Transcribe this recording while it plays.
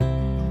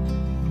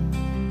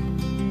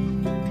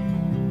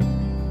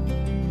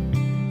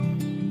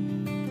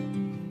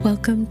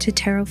Welcome to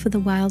Tarot for the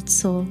Wild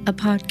Soul, a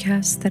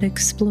podcast that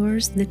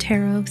explores the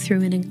tarot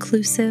through an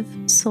inclusive,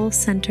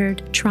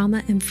 soul-centered,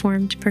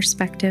 trauma-informed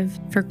perspective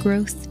for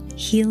growth,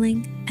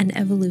 healing, and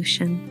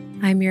evolution.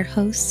 I'm your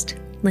host,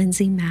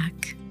 Lindsay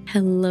Mack.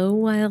 Hello,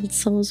 Wild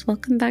Souls.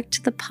 Welcome back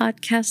to the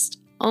podcast.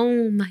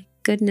 Oh my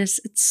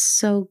goodness, it's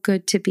so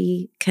good to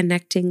be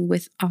connecting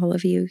with all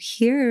of you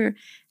here.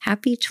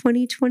 Happy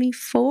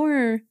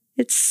 2024.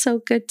 It's so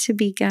good to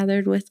be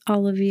gathered with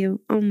all of you.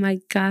 Oh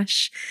my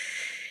gosh.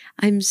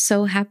 I'm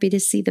so happy to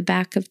see the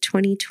back of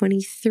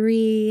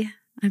 2023.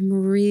 I'm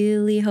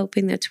really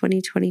hoping that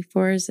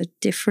 2024 is a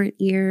different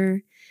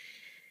year.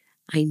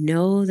 I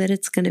know that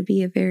it's going to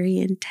be a very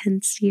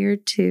intense year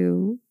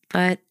too,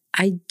 but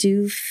I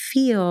do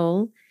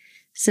feel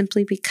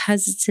simply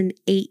because it's an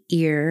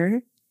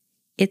 8-year,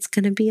 it's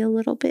going to be a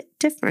little bit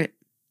different,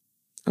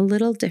 a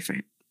little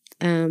different.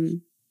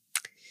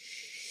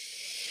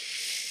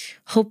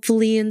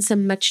 Hopefully in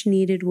some much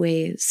needed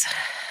ways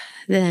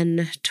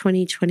than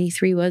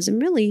 2023 was,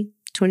 and really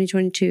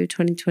 2022,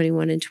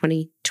 2021, and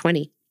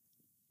 2020.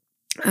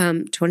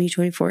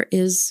 2024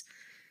 is,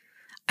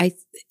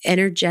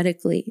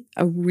 energetically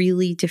a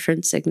really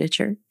different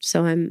signature.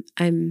 So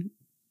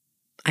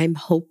I'm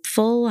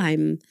hopeful.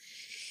 I'm,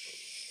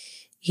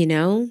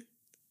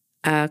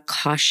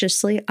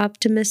 cautiously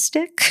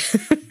optimistic.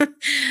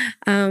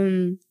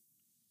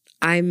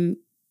 I'm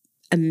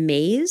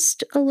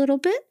amazed a little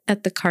bit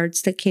at the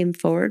cards that came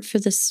forward for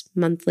this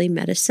monthly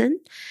medicine.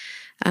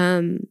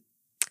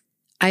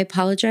 I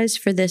apologize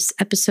for this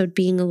episode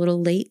being a little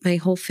late. My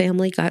whole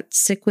family got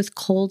sick with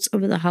colds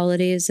over the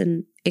holidays,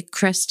 and it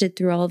crested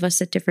through all of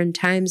us at different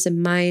times.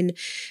 And mine,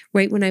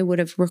 right when I would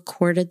have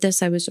recorded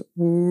this, I was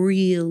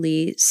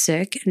really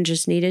sick and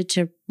just needed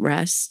to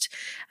rest.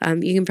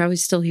 You can probably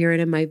still hear it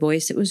in my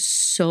voice. It was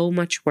so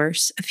much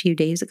worse a few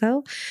days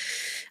ago.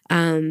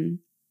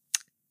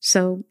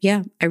 So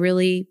yeah,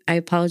 I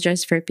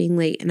apologize for it being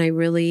late, and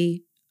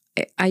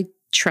I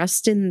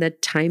trust in the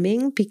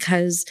timing,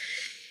 because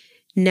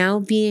now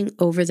being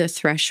over the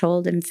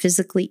threshold and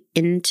physically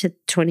into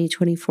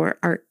 2024,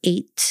 our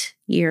 8th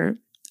year,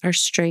 our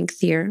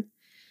strength year,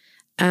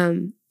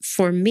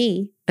 for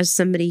me, as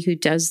somebody who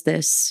does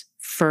this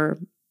for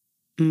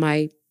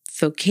my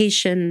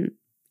vocation,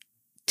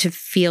 to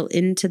feel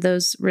into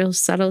those real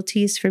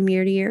subtleties from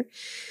year to year,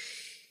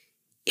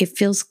 it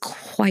feels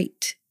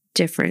quite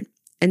different.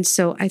 And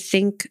so I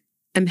think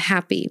I'm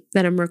happy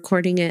that I'm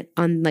recording it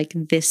on like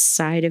this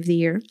side of the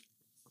year,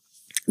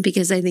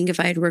 because I think if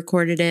I had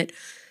recorded it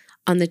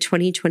on the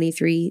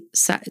 2023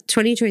 side,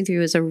 2023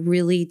 was a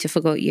really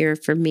difficult year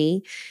for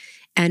me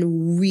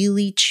and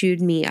really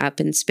chewed me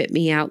up and spit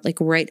me out, like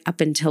right up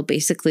until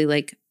basically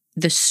like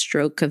the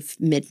stroke of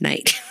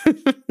midnight.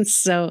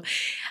 So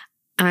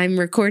I'm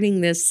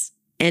recording this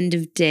end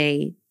of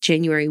day,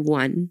 January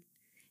 1,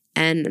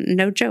 and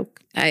no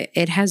joke,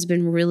 it has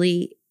been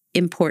really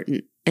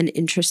important and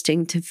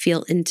interesting to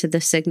feel into the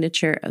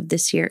signature of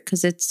this year,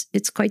 because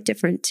it's quite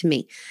different to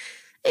me.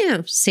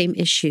 Same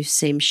issue,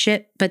 same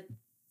shit, but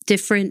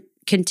different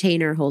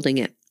container holding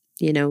it,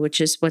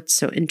 which is what's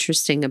so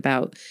interesting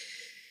about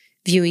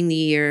viewing the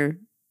year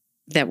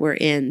that we're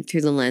in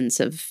through the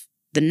lens of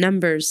the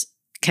numbers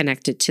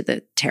connected to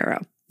the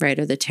tarot, right?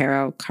 Or the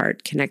tarot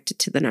card connected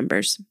to the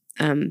numbers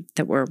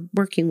that we're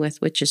working with,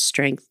 which is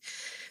strength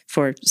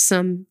for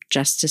some,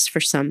 justice for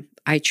some.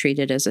 I treat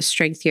it as a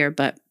strength year,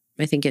 but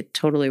I think it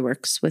totally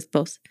works with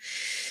both.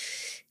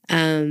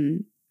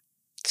 So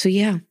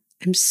yeah,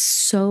 I'm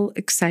so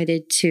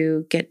excited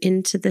to get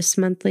into this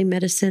monthly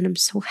medicine. I'm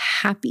so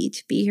happy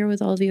to be here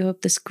with all of you. I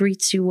hope this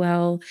greets you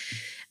well.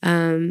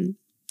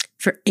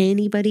 For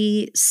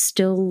anybody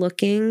still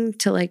looking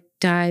to like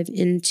dive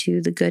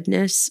into the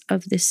goodness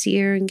of this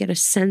year and get a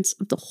sense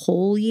of the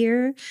whole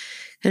year,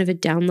 kind of a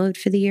download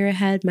for the year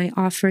ahead, my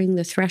offering,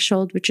 The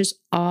Threshold, which is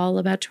all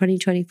about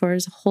 2024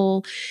 as a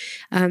whole,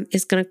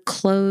 is going to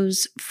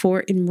close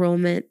for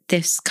enrollment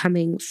this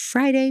coming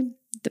Friday,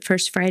 the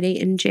first Friday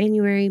in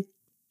January.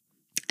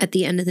 At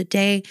the end of the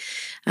day,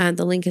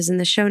 the link is in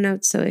the show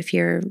notes. So if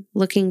you're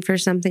looking for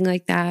something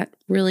like that,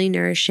 really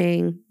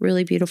nourishing,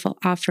 really beautiful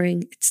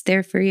offering, it's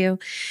there for you.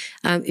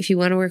 If you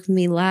want to work with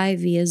me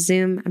live via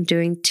Zoom, I'm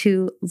doing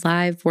 2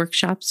 live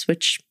workshops,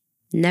 which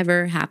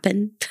never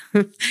happen,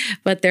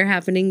 but they're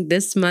happening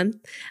this month.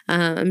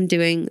 I'm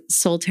doing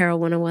Soul Tarot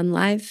 101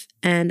 live,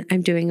 and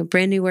I'm doing a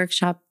brand new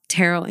workshop,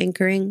 Tarot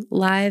Anchoring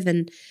live.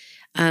 And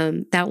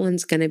that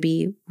one's going to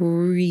be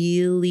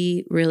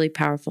really, really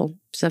powerful.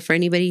 So for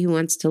anybody who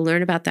wants to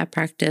learn about that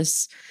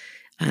practice,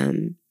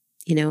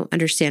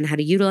 understand how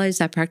to utilize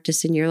that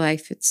practice in your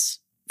life, it's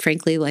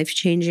frankly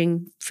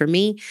life-changing for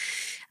me.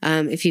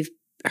 If you've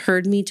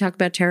heard me talk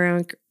about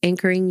tarot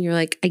anchoring, you're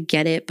like, I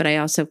get it, but I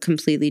also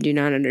completely do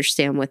not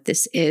understand what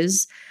this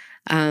is.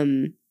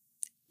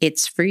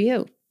 It's for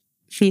you,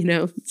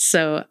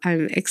 So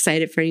I'm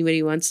excited for anybody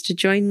who wants to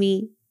join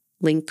me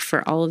link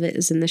for all of it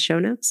is in the show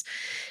notes.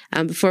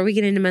 Before we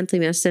get into monthly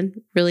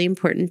medicine, really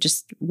important,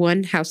 just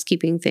one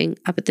housekeeping thing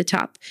up at the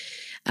top.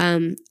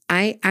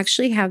 I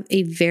actually have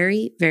a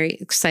very, very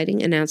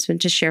exciting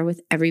announcement to share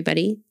with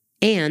everybody,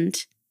 and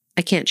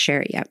I can't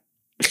share it yet.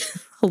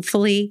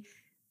 Hopefully,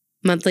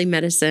 monthly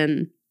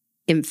medicine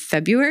in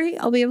February,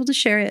 I'll be able to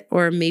share it,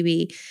 or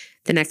maybe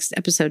the next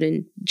episode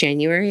in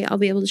January, I'll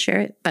be able to share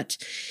it. But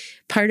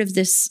part of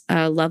this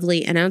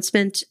lovely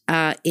announcement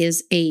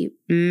is a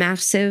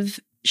massive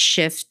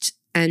shift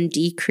and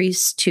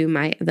decrease to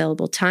my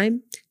available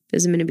time,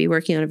 because I'm going to be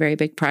working on a very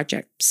big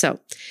project. So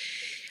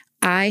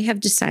I have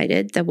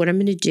decided that what I'm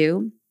going to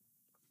do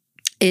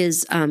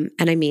is, and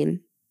I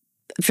mean,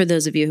 for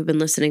those of you who've been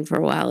listening for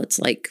a while, it's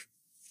like,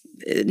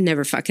 it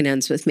never fucking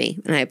ends with me.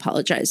 And I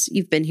apologize.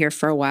 You've been here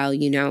for a while.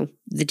 You know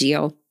the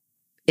deal.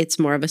 It's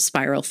more of a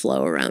spiral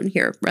flow around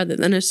here rather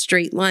than a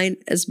straight line,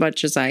 as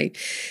much as I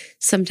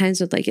sometimes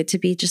would like it to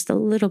be just a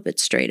little bit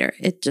straighter.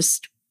 It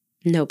just,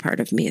 no part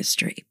of me is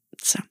straight.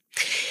 So,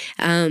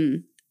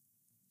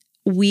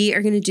 we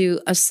are going to do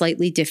a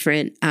slightly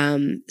different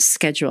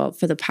schedule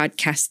for the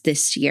podcast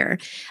this year.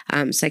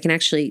 So I can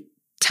actually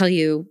tell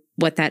you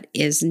what that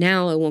is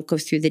now. I won't go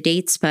through the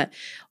dates, but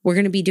we're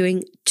going to be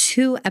doing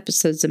 2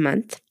 episodes a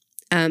month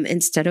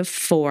instead of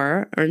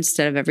 4, or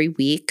instead of every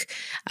week.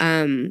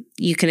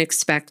 You can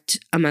expect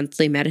a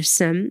monthly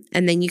medicine,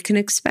 and then you can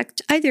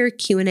expect either a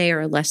Q&A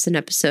or a lesson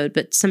episode,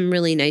 but some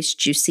really nice,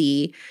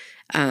 juicy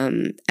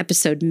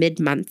episode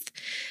mid-month.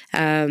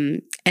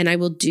 And I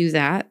will do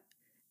that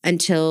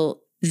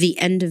until the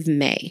end of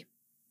May,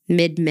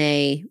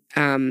 mid-May,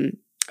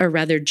 or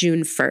rather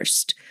June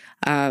 1st.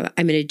 I'm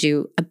going to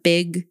do a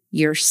big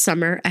Your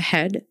Summer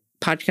Ahead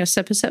podcast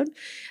episode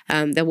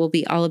that will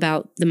be all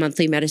about the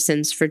monthly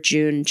medicines for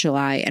June,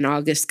 July, and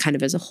August kind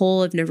of as a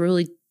whole. I've never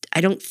really,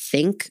 I don't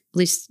think, at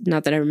least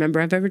not that I remember,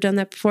 I've ever done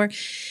that before,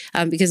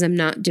 because I'm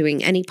not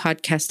doing any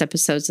podcast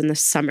episodes in the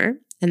summer.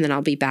 And then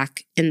I'll be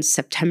back in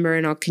September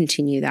and I'll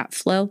continue that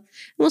flow.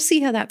 We'll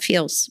see how that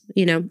feels.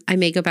 You know, I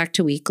may go back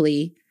to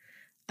weekly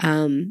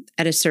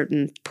at a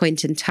certain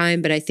point in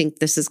time, but I think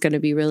this is going to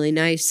be really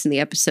nice. And the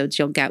episodes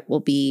you'll get will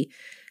be,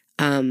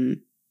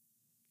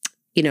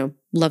 you know,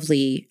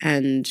 lovely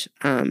and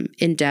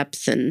in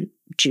depth and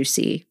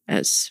juicy,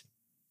 as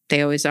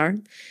they always are.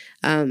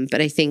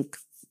 But I think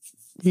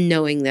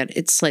knowing that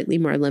it's slightly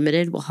more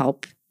limited will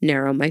help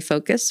narrow my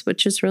focus,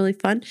 which is really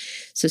fun.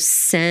 So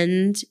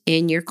send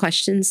in your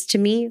questions to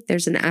me.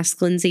 There's an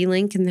Ask Lindsay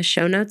link in the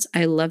show notes.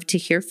 I love to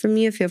hear from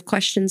you if you have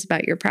questions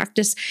about your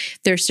practice.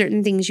 There are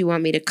certain things you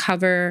want me to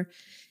cover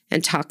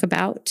and talk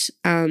about,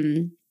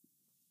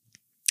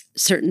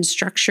 certain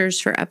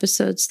structures for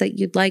episodes that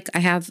you'd like. I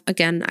have,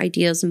 again,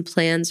 ideas and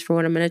plans for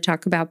what I'm going to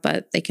talk about,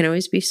 but they can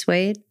always be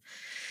swayed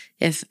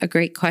if a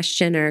great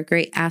question or a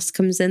great ask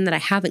comes in that I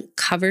haven't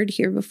covered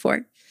here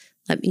before.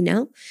 Let me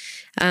know.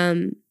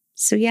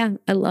 So yeah,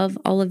 I love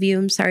all of you.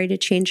 I'm sorry to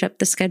change up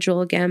the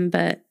schedule again,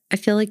 but I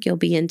feel like you'll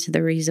be into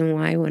the reason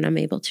why when I'm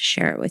able to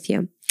share it with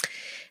you.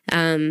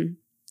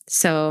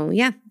 So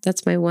yeah,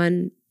 that's my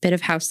one bit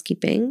of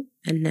housekeeping.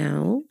 And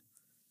now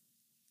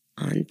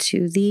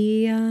onto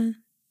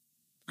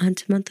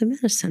monthly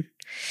medicine.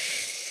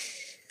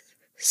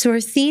 So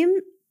our theme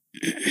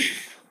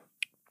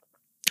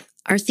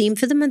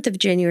for the month of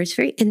January is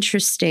very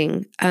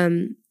interesting.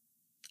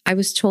 I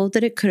was told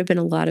that it could have been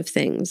a lot of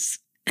things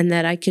and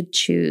that I could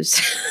choose,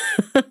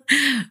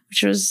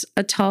 which was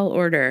a tall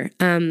order.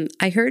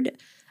 I heard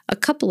a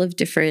couple of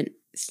different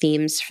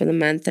themes for the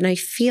month, and I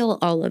feel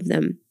all of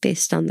them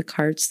based on the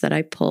cards that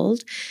I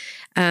pulled.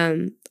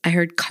 I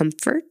heard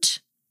comfort,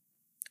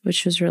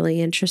 which was really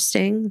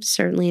interesting.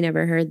 Certainly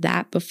never heard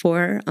that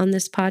before on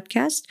this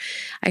podcast.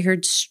 I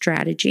heard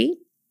strategy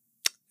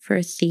for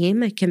a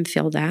theme. I can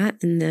feel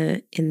that in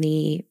the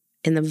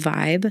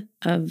vibe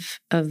of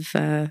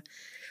the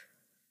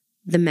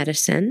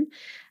medicine.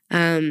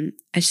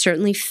 I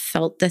certainly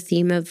felt the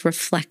theme of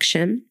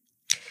reflection,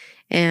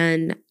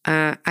 and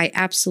I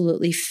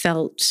absolutely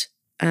felt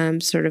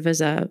sort of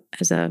as a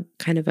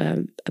kind of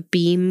a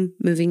beam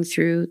moving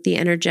through the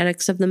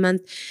energetics of the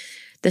month,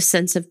 the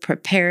sense of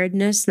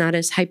preparedness, not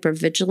as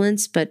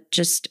hypervigilance, but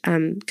just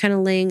kind of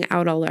laying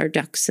out all our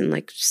ducks and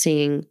like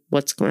seeing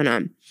what's going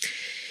on.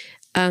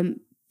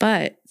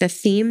 But the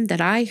theme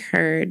that I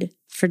heard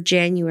for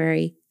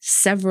January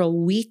several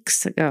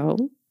weeks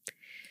ago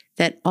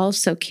that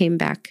also came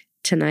back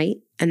tonight,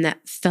 and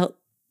that felt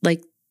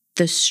like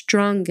the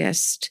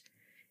strongest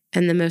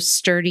and the most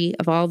sturdy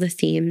of all the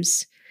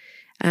themes,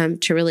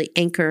 to really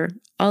anchor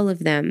all of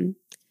them,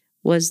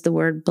 was the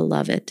word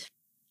beloved,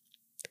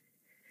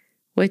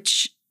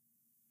 which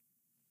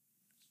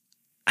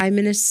I'm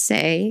going to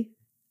say,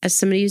 as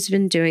somebody who's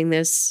been doing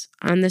this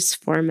on this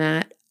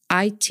format,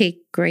 I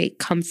take great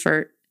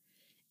comfort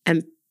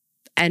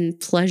and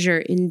pleasure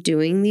in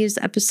doing these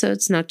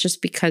episodes, not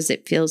just because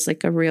it feels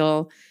like a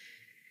real,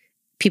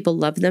 people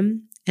love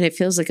them and it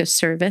feels like a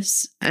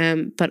service,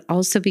 but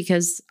also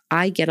because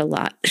I get a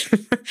lot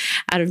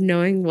out of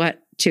knowing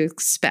what to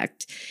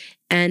expect.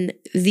 And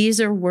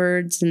these are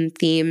words and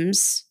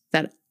themes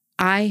that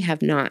I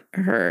have not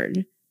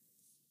heard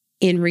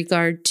in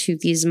regard to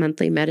these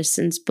monthly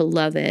medicines,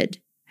 beloved,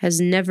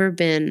 has never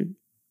been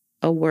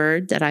a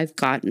word that I've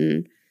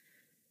gotten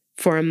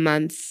for a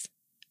month,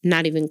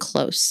 not even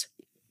close.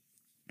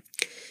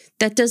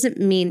 That doesn't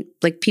mean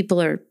like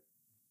people are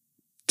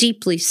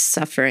deeply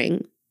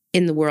suffering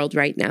in the world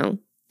right now.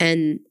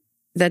 And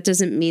that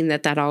doesn't mean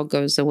that that all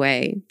goes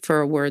away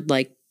for a word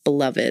like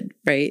beloved,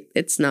 right?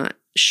 It's not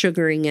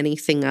sugaring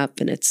anything up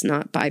and it's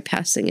not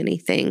bypassing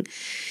anything.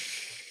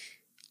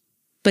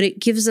 But it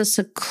gives us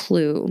a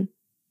clue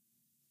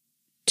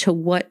to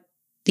what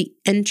the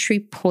entry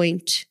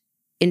point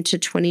into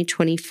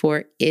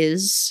 2024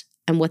 is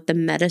and what the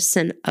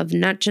medicine of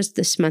not just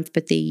this month,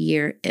 but the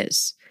year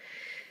is.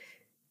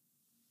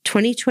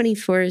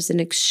 2024 is an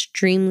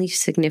extremely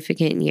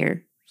significant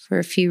year for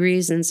a few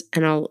reasons,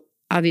 and I'll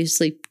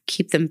obviously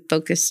keep them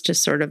focused to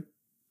sort of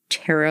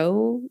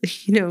tarot,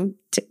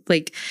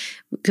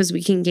 because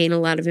we can gain a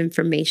lot of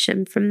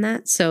information from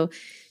that. So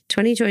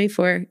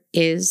 2024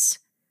 is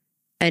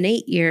an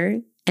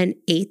 8-year, and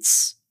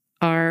 8s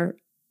are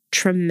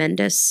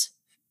tremendous,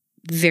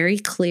 very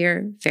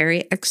clear,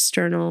 very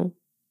external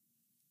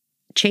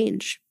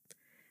change.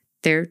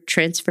 They're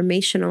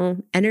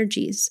transformational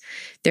energies.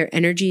 They're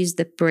energies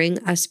that bring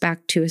us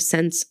back to a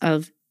sense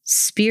of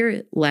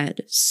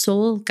spirit-led,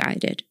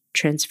 soul-guided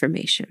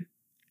transformation,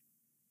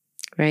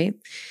 right?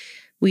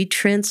 We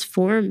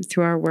transform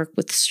through our work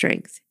with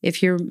strength.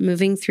 If you're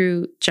moving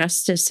through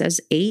justice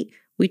as 8,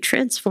 we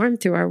transform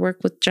through our work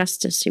with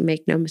justice, you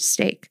make no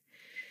mistake.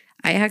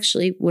 I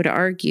actually would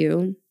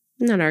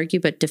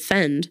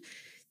defend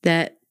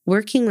that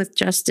working with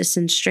justice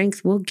and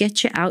strength will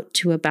get you out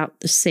to about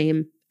the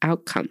same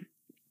outcome.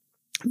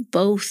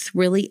 Both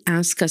really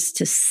ask us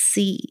to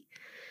see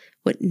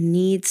what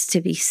needs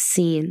to be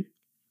seen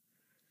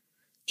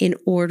in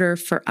order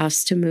for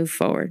us to move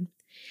forward.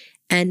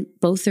 And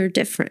both are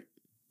different,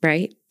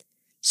 right?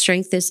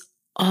 Strength is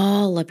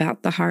all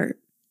about the heart.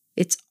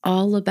 It's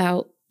all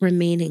about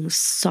remaining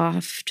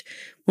soft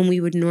when we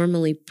would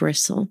normally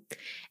bristle,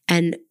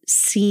 and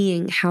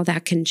seeing how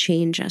that can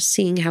change us,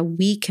 seeing how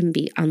we can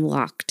be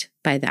unlocked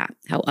by that,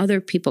 how other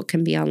people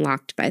can be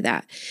unlocked by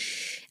that.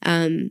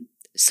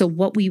 So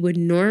what we would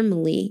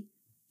normally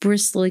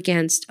bristle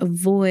against,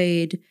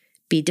 avoid,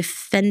 be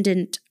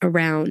defendant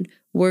around,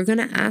 we're going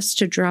to ask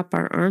to drop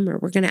our armor.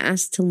 We're going to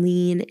ask to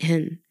lean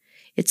in.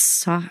 It's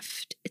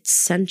soft. It's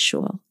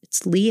sensual.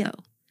 It's Leo.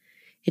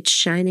 It's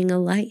shining a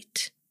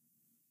light,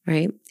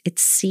 right?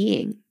 It's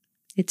seeing.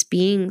 It's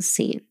being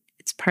seen.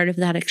 It's part of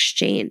that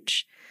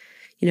exchange,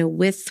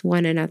 with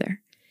one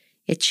another.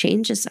 It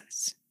changes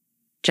us.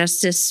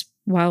 Justice,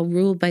 while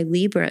ruled by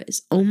Libra,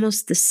 is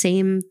almost the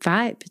same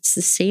vibe. It's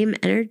the same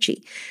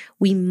energy.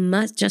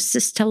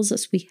 Justice tells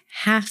us we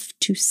have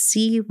to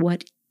see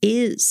what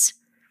is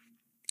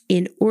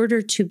in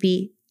order to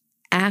be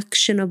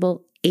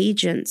actionable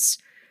agents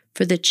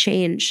for the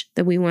change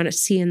that we want to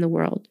see in the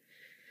world.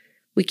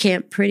 We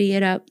can't pretty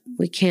it up.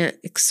 We can't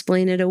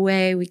explain it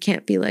away. We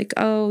can't be like,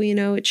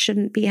 it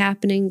shouldn't be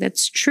happening.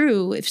 That's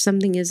true if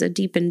something is a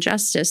deep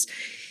injustice,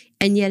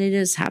 and yet it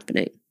is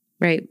happening,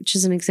 right? Which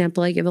is an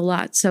example I give a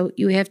lot. So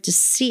you have to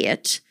see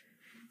it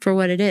for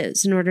what it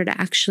is in order to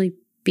actually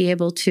be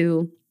able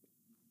to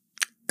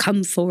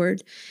come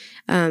forward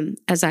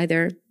as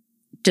either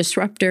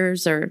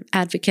disruptors or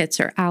advocates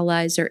or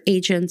allies or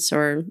agents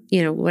or,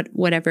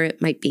 whatever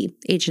it might be,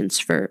 agents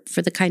for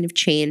the kind of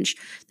change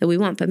that we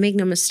want. But make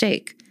no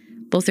mistake,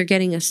 both are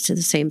getting us to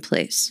the same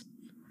place.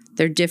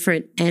 They're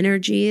different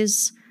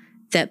energies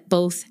that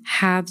both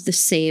have the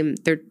same,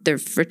 they're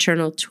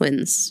fraternal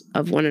twins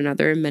of one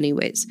another in many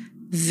ways.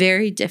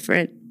 Very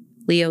different,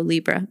 Leo,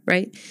 Libra,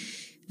 right?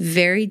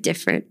 Very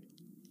different,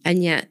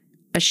 and yet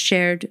a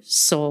shared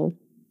soul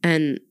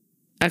and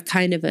a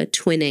kind of a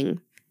twinning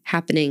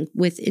happening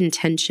with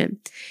intention.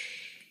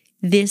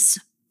 This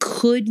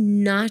could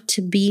not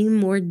be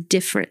more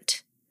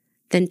different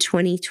than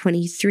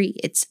 2023.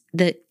 It's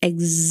the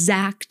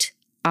exact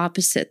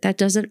opposite. That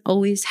doesn't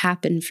always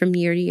happen from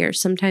year to year.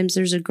 Sometimes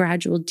there's a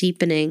gradual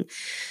deepening.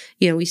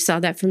 We saw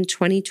that from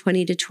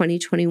 2020 to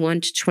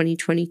 2021 to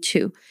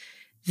 2022.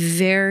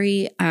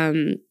 Very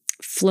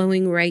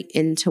flowing right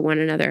into one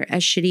another.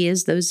 As shitty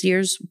as those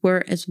years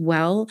were as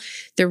well,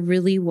 there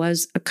really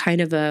was a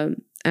kind of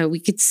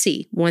we could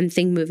see one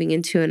thing moving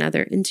into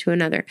another.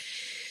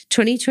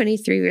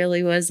 2023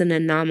 really was an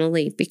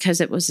anomaly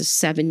because it was a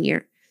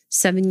 7-year.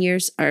 7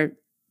 years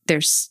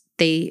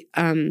they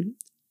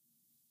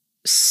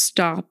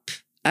stop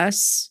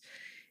us.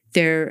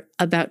 They're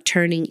about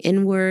turning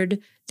inward.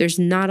 There's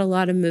not a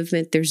lot of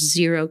movement. There's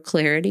zero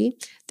clarity.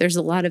 There's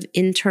a lot of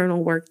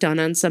internal work done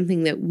on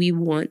something that we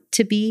want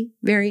to be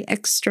very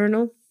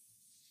external.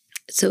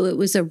 So it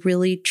was a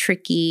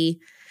tricky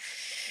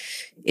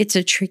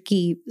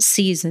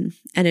season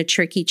and a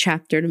tricky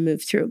chapter to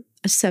move through,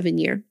 a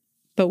 7-year.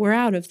 But we're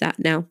out of that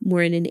now.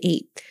 We're in an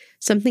 8.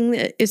 Something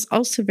that is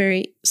also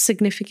very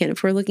significant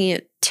if we're looking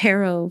at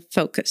tarot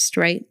focused,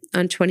 right,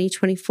 on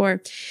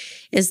 2024,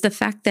 is the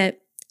fact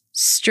that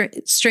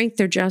strength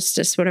or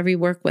justice, whatever you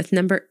work with.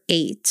 Number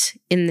 8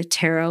 in the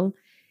tarot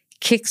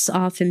kicks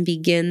off and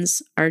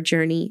begins our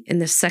journey in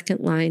the second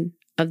line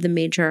of the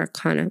major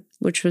arcana,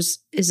 which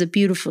is a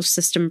beautiful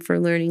system for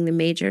learning the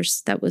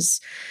majors that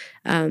was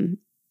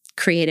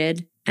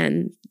created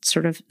and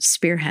sort of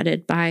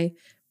spearheaded by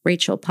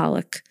Rachel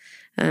Pollack,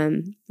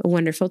 a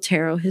wonderful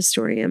tarot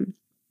historian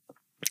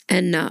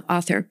and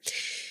author.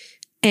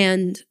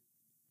 And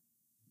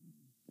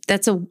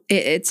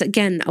it's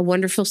again a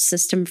wonderful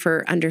system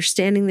for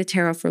understanding the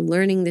tarot, for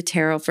learning the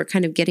tarot, for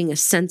kind of getting a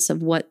sense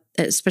of what,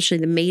 especially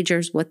the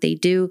majors, what they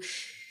do.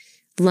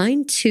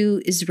 Line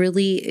 2 is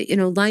really,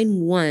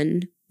 line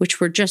 1, which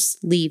we're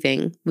just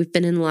leaving. We've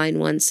been in line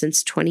 1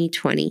 since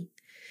 2020.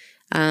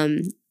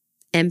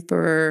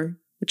 Emperor,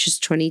 which is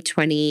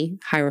 2020,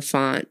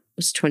 Hierophant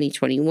was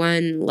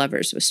 2021,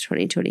 Lovers was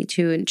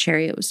 2022, and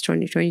Chariot was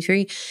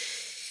 2023.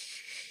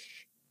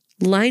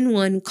 Line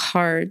 1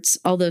 cards,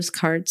 all those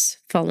cards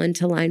fall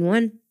into line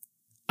 1,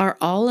 are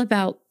all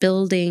about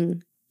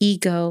building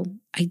ego,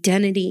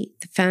 identity,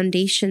 the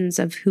foundations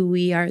of who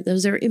we are.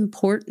 Those are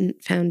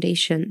important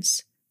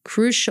foundations,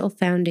 crucial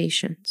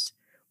foundations.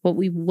 What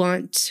we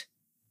want,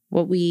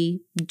 what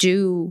we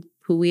do,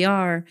 who we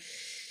are,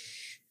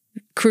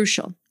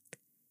 crucial.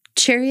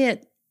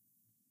 Chariot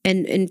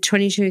and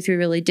 2023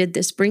 really did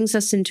this, brings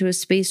us into a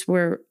space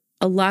where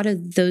a lot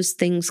of those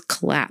things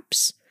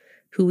collapse.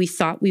 Who we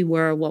thought we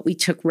were, what we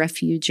took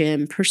refuge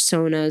in,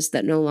 personas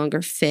that no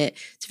longer fit.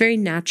 It's very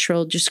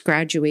natural, just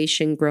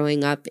graduation,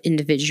 growing up,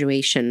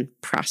 individuation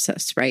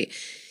process, right?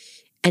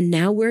 And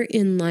now we're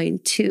in line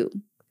 2,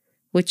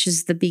 which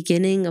is the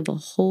beginning of a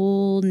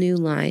whole new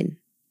line,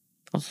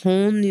 a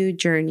whole new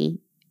journey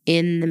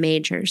in the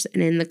majors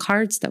and in the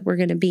cards that we're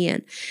going to be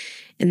in.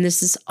 And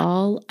this is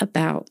all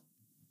about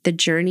the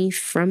journey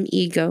from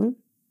ego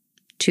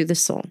to the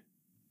soul.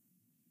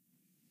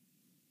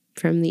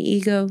 From the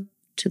ego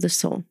to the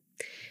soul.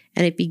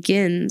 And it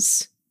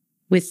begins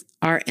with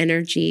our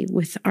energy,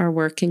 with our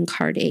work in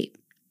card 8,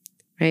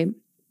 right?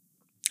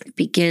 It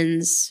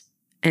begins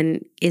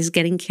and is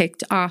getting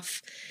kicked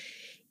off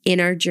in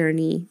our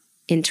journey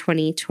in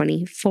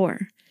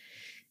 2024.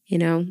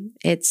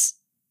 It's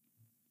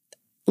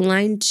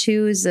line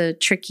 2 is a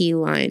tricky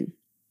line.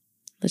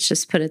 Let's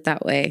just put it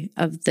that way,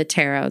 of the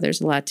tarot.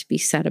 There's a lot to be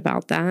said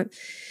about that.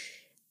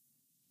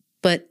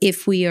 But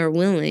if we are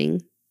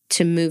willing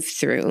to move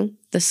through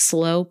the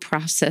slow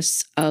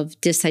process of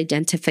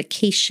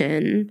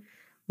disidentification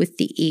with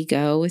the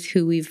ego, with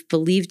who we've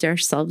believed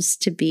ourselves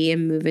to be,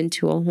 and move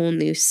into a whole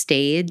new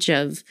stage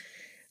of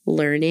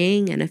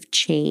learning and of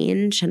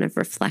change and of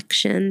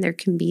reflection, there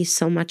can be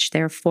so much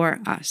there for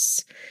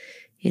us,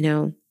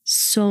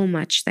 so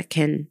much that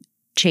can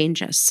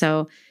change us.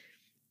 So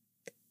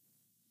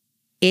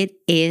it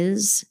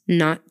is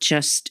not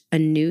just a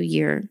new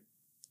year.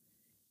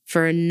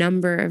 For a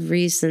number of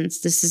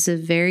reasons, this is a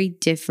very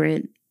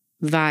different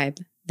vibe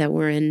that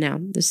we're in now.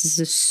 This is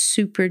a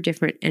super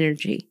different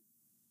energy,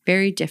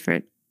 very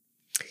different.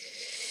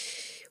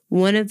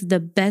 One of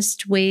the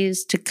best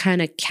ways to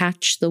kind of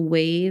catch the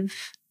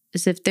wave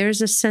is if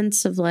there's a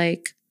sense of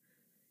like,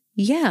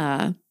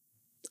 yeah,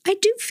 I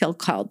do feel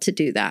called to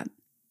do that.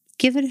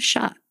 Give it a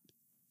shot.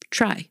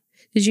 Try.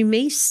 Because you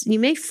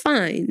may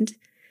find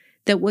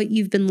that what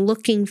you've been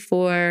looking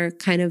for,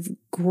 kind of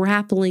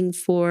grappling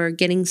for,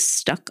 getting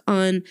stuck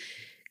on,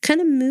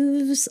 kind of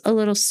moves a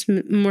little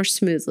more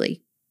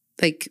smoothly.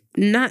 Like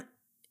not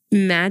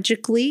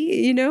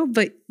magically,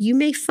 but you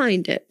may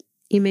find it.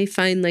 You may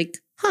find like,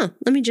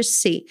 let me just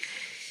see.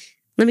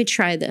 Let me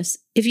try this.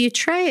 If you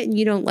try it and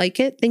you don't like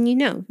it, then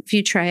If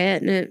you try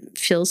it and it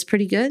feels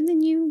pretty good,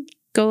 then you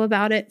go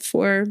about it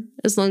for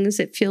as long as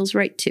it feels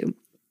right too.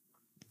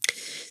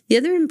 The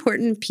other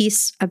important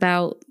piece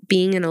about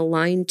being in a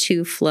line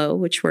 2 flow,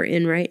 which we're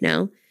in right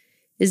now,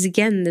 is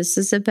again, this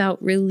is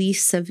about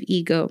release of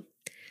ego.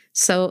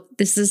 So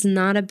this is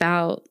not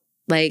about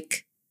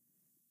like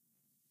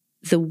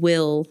the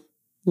will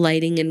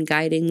lighting and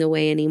guiding the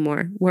way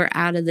anymore. We're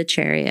out of the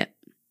chariot.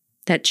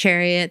 That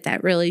chariot,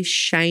 that really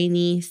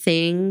shiny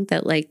thing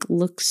that like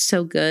looks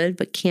so good,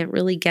 but can't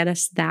really get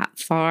us that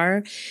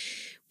far.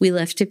 We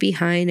left it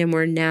behind and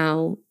we're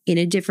now in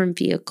a different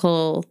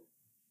vehicle,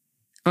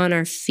 on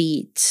our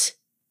feet,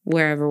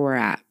 wherever we're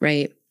at,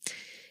 right?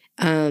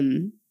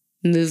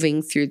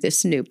 Moving through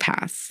this new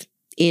path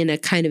in a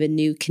kind of a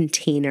new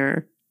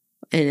container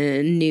and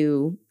a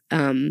new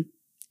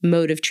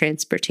mode of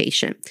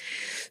transportation.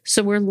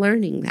 So we're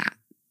learning that.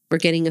 We're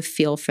getting a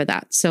feel for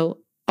that. So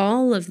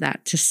all of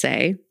that to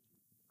say,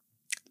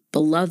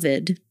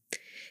 beloved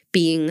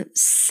being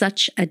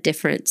such a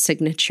different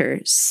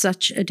signature,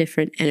 such a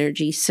different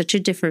energy, such a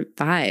different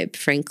vibe,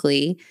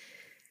 frankly,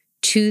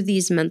 to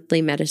these monthly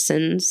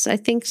medicines, I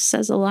think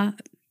says a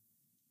lot.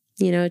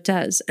 It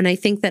does. And I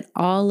think that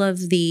all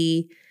of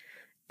the,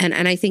 and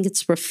I think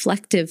it's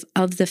reflective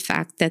of the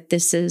fact that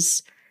this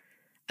is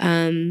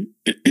a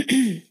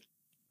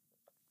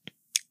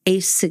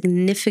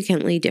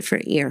significantly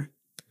different year.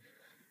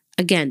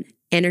 Again,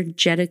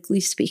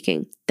 energetically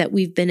speaking, that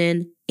we've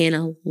been in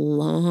a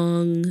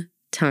long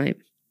time.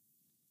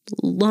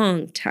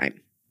 Long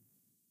time.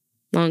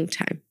 Long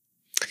time.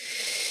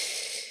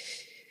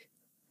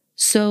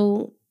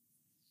 So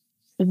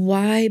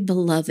why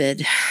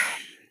beloved?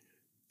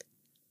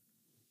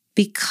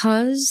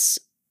 Because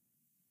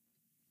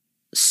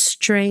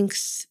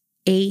Strength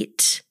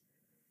 8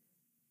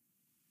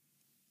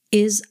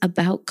 is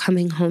about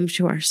coming home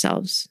to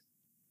ourselves.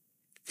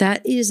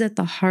 That is at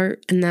the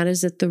heart and that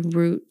is at the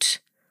root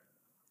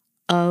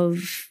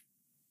of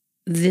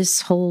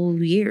this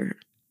whole year.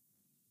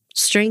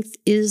 Strength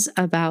is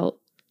about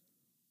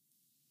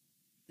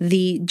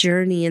the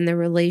journey and the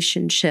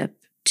relationship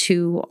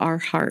to our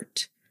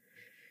heart,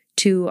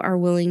 to our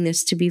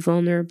willingness to be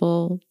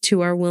vulnerable,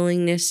 to our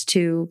willingness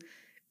to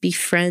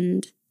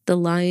befriend the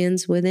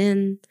lions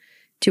within,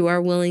 to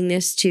our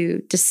willingness to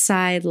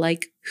decide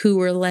like who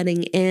we're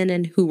letting in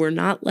and who we're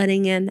not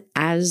letting in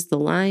as the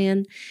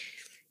lion.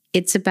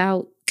 It's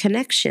about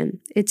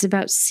connection. It's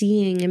about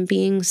seeing and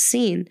being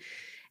seen.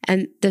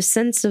 And the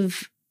sense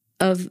of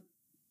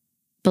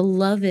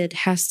beloved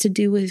has to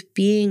do with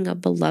being a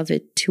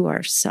beloved to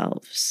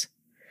ourselves.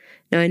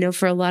 Now, I know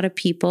for a lot of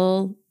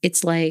people,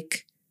 it's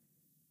like,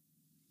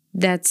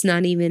 that's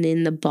not even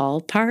in the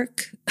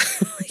ballpark,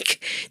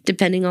 like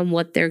depending on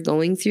what they're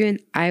going through.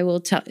 And I will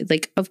tell,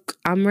 like,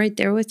 I'm right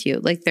there with you.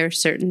 Like, there are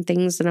certain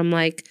things that I'm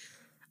like,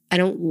 I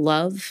don't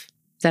love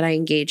that I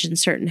engage in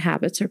certain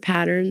habits or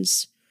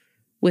patterns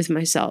with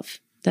myself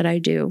that I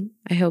do.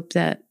 I hope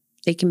that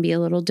they can be a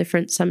little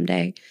different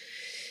someday.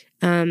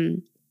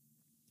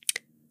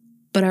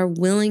 But our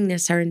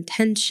willingness, our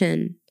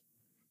intention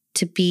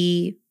to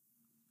be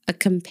a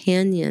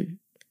companion,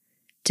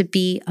 to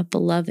be a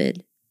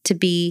beloved, to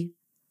be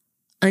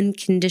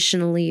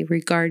unconditionally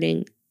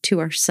regarding to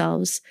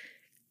ourselves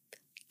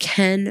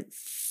can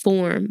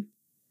form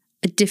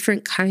a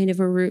different kind of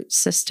a root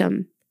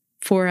system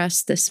for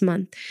us this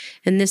month.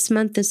 And this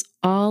month is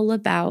all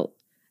about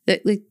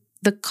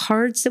the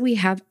cards that we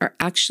have are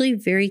actually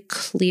very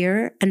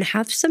clear and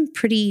have some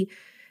pretty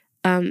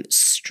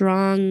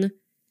strong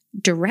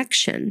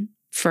direction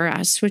for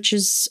us, which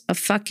is a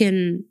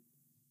fucking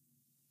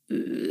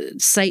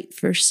sight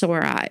for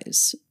sore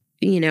eyes,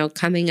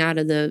 coming out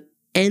of the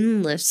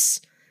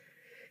endless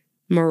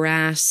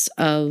morass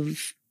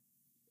of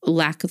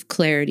lack of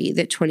clarity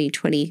that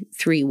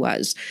 2023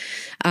 was.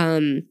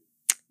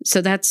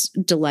 So that's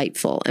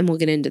delightful. And we'll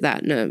get into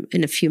that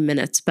in a few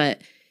minutes.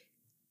 But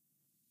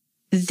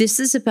this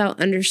is about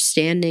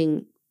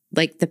understanding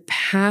like the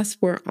path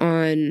we're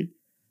on,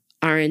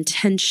 our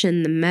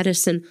intention, the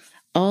medicine,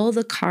 all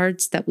the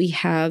cards that we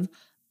have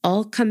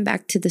all come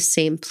back to the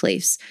same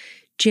place.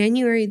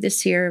 January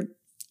this year,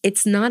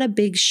 it's not a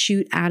big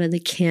shoot out of the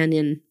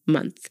canyon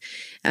month.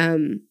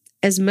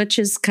 As much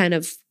as kind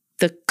of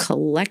the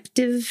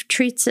collective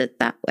treats it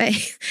that way,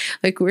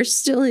 like we're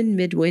still in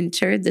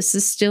midwinter. This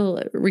is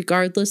still,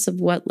 regardless of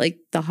what like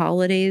the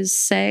holidays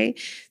say,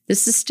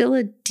 this is still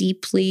a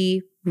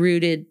deeply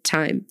rooted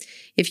time.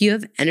 If you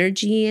have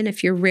energy and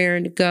if you're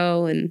raring to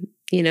go and,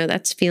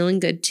 that's feeling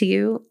good to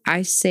you,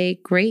 I say,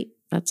 great,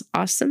 that's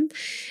awesome.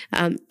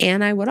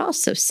 And I would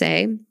also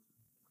say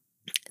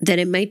that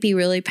it might be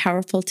really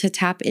powerful to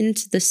tap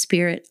into the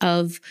spirit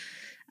of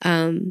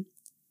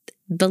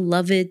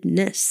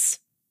belovedness,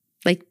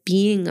 like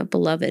being a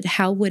beloved.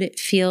 How would it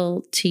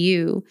feel to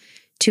you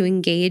to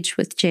engage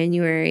with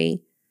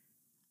January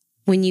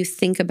when you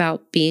think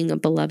about being a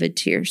beloved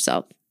to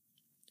yourself,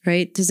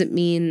 right? Does it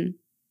mean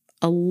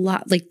a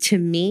lot? Like to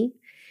me,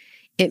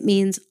 it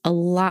means a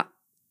lot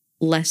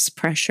less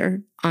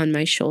pressure on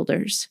my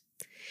shoulders.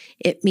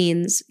 It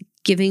means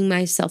giving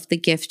myself the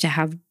gift to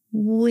have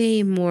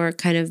way more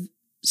kind of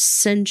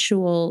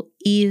sensual,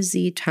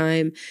 easy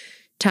time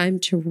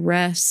to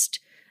rest,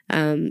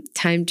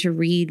 time to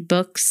read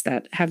books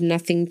that have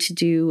nothing to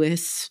do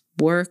with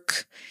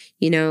work,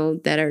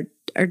 that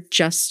are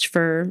just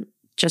for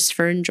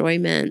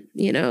enjoyment.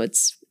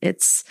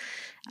 It's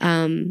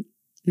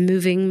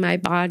moving my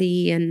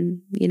body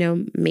and,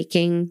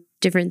 making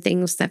different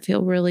things that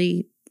feel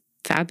really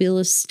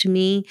fabulous to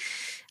me.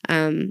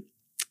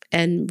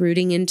 And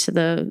rooting into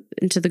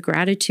the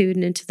gratitude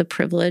and into the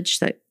privilege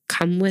that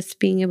come with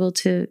being able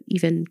to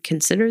even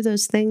consider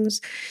those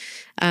things.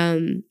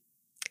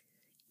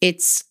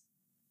 It's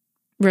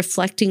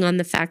reflecting on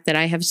the fact that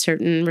I have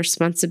certain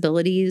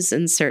responsibilities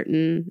and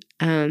certain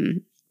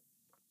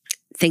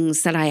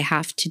things that I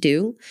have to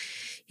do,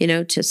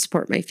 to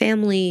support my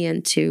family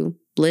and to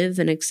live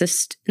and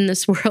exist in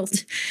this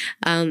world.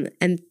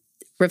 And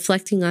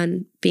reflecting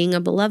on being a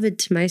beloved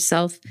to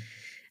myself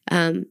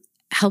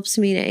helps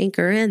me to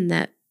anchor in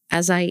that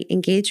as I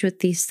engage with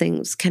these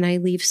things, can I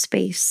leave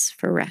space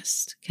for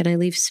rest? Can I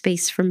leave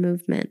space for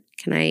movement?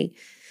 Can I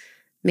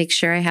make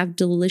sure I have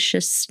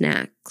delicious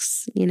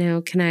snacks?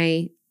 Can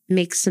I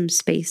make some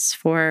space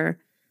for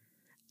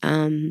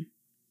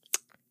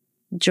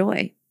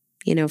joy,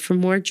 for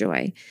more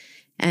joy?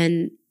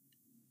 And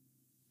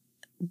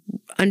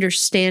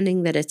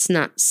understanding that it's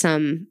not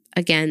some,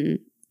 again,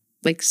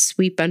 like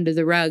sweep under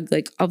the rug,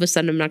 like all of a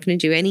sudden I'm not going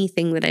to do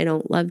anything that I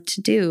don't love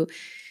to do.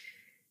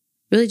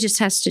 Really just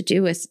has to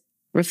do with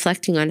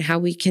reflecting on how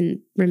we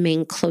can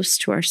remain close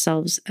to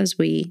ourselves as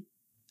we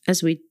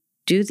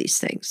do these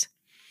things.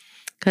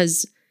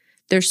 Because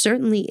there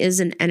certainly is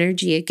an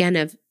energy, again,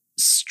 of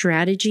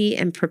strategy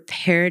and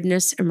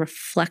preparedness and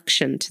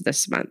reflection to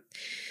this month.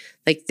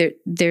 Like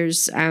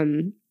there's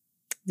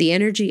the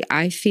energy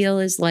I feel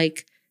is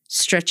like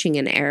stretching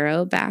an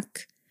arrow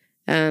back,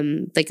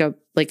 like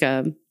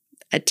a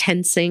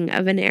tensing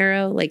of an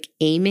arrow, like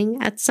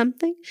aiming at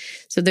something.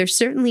 So there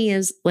certainly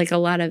is like a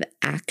lot of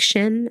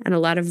action and a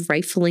lot of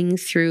rifling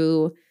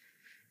through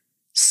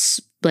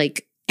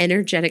like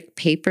energetic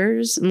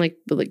papers and like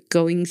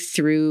going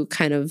through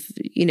kind of,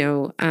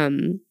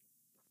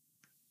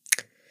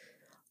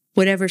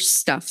 whatever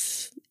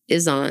stuff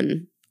is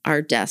on our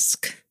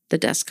desk, the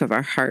desk of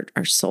our heart,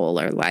 our soul,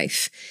 our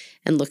life,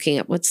 and looking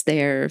at what's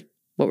there,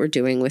 what we're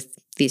doing with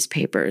these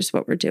papers,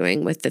 what we're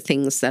doing with the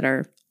things that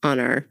are on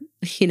our,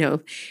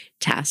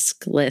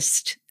 task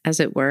list, as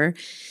it were.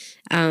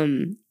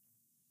 And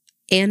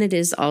it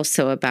is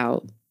also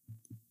about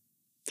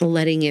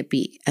letting it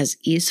be as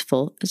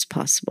easeful as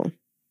possible.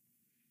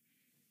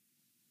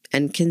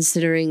 And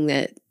considering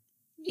that,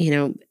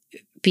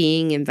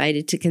 being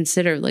invited to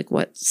consider like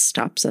what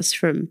stops us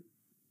from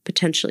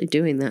potentially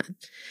doing that.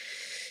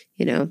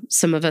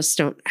 Some of us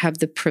don't have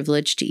the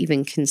privilege to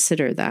even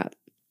consider that,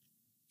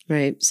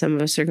 right? Some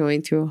of us are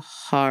going through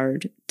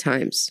hard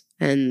times,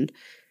 and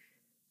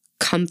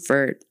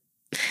comfort,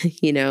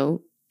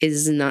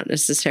 is not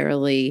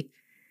necessarily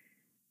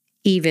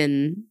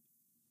even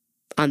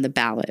on the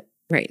ballot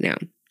right now.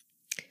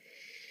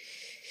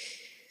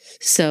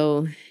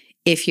 So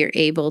if you're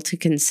able to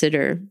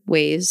consider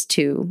ways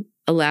to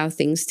allow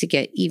things to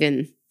get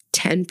even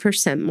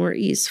 10% more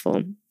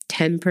easeful,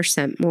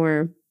 10%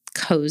 more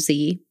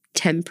cozy,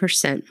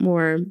 10%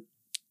 more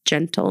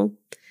gentle,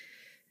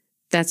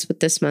 that's what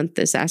this month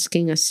is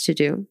asking us to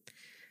do.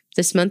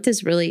 This month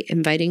is really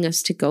inviting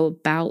us to go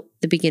about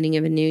the beginning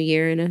of a new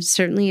year in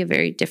certainly a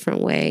very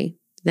different way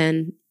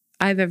than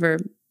I've ever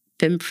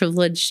been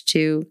privileged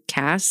to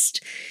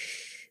cast,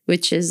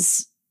 which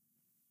is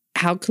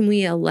how can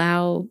we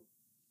allow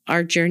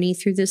our journey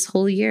through this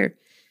whole year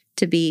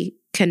to be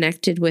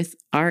connected with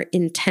our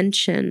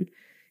intention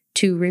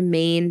to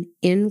remain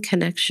in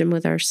connection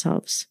with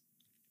ourselves,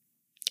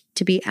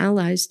 to be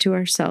allies to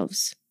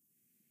ourselves,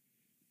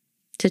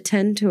 to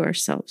tend to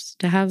ourselves,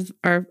 to have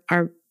our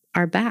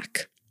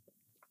back,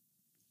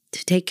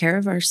 to take care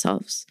of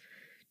ourselves,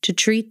 to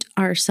treat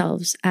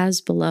ourselves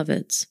as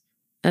beloveds,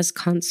 as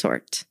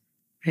consort,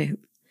 right?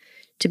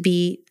 To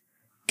be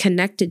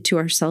connected to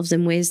ourselves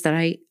in ways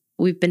that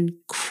we've been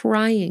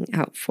crying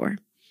out for.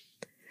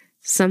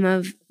 Some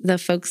of the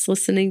folks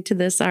listening to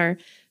this are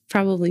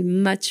probably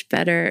much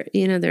better.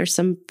 There are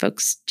some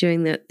folks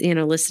doing that,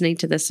 listening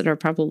to this that are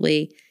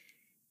probably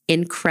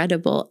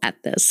incredible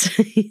at this,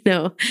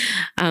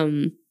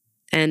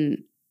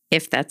 and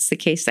if that's the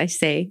case, I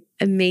say,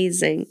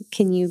 amazing.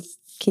 Can you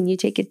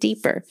take it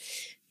deeper?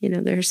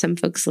 There are some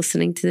folks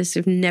listening to this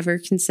who've never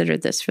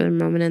considered this for a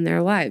moment in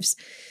their lives.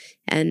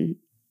 And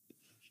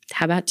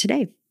how about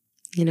today?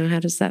 How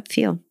does that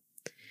feel?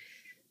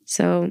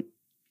 So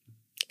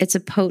it's a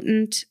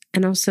potent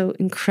and also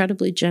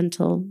incredibly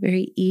gentle,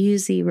 very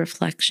easy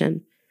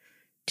reflection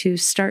to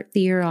start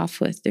the year off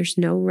with. There's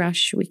no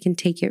rush. We can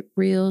take it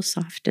real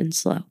soft and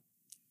slow,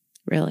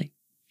 really.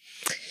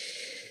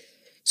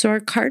 So our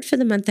card for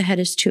the month ahead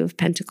is Two of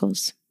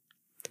Pentacles.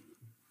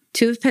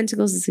 Two of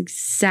Pentacles is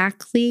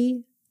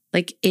exactly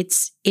like it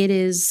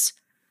is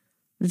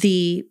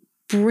the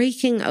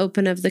breaking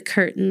open of the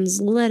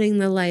curtains, letting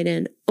the light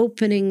in,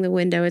 opening the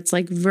window. It's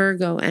like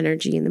Virgo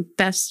energy in the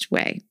best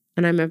way.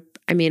 And I'm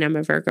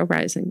a Virgo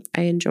rising.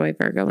 I enjoy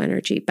Virgo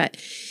energy, but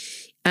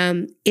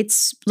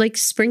it's like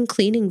spring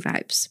cleaning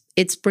vibes.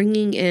 It's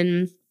bringing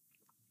in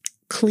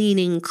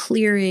cleaning,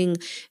 clearing.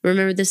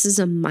 Remember, this is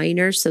a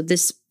minor, so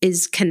this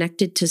is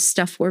connected to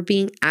stuff we're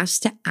being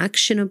asked to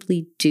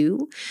actionably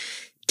do.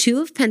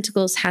 Two of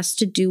Pentacles has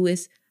to do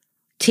with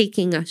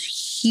taking a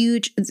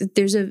huge,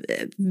 there's a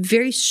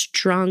very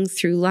strong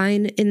through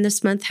line in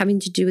this month having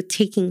to do with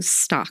taking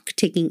stock,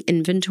 taking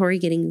inventory,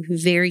 getting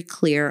very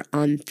clear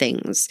on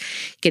things,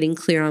 getting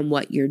clear on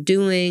what you're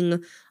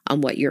doing,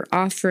 on what you're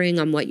offering,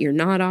 on what you're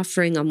not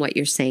offering, on what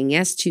you're saying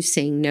yes to,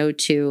 saying no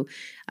to.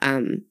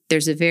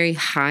 There's a very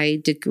high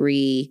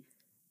degree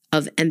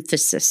of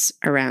emphasis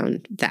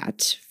around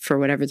that for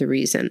whatever the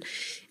reason.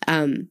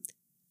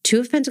 Two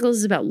of Pentacles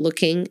is about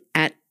looking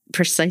at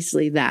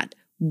precisely that,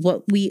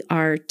 what we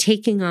are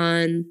taking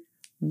on,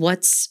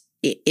 what's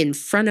in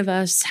front of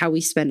us, how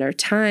we spend our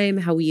time,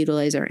 how we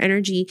utilize our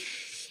energy,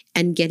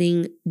 and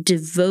getting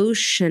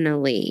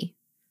devotionally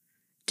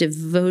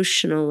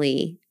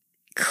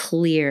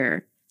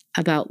clear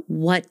about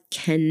what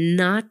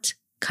cannot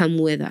come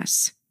with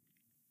us.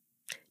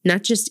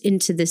 Not just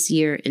into this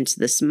year, into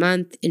this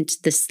month, into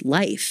this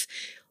life.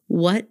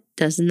 What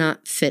does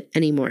not fit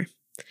anymore?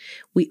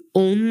 We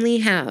only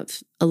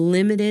have a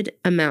limited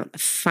amount, a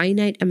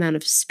finite amount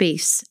of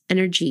space,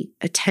 energy,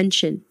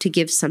 attention to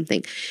give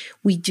something.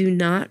 We do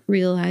not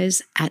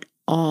realize at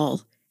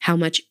all how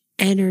much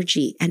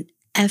energy and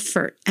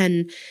effort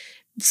and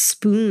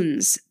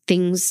spoons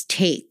things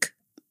take.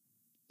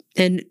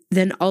 And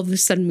then all of a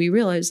sudden we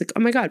realize, like, oh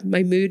my God,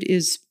 my mood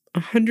is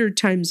 100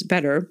 times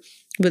better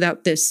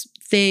without this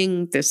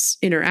thing, this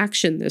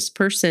interaction, this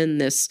person,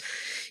 this,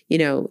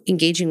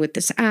 engaging with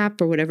this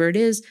app or whatever it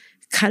is.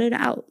 Cut it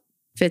out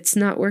if it's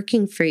not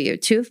working for you.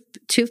 Two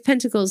of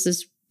Pentacles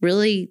is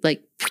really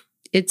like,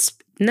 it's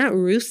not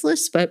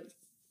ruthless, but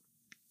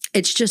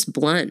it's just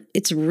blunt.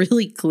 It's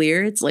really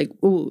clear. It's like,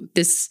 oh,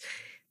 this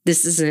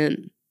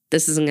isn't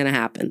going to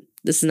happen.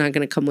 This is not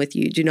going to come with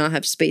you. You do not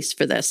have space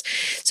for this.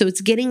 So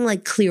it's getting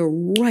like clear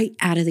right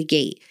out of the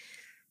gate.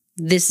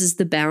 This is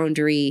the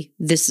boundary.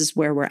 This is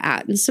where we're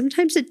at. And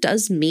sometimes it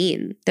does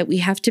mean that we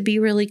have to be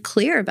really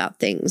clear about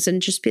things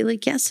and just be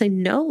like, yes, I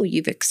know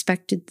you've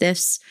expected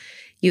this.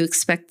 You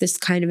expect this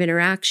kind of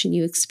interaction.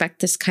 You expect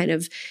this kind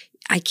of,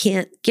 I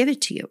can't give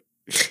it to you.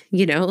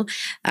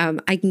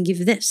 I can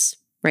give this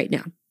right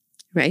now,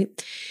 right?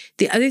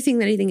 The other thing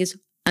that I think is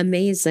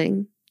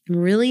amazing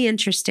and really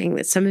interesting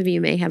that some of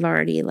you may have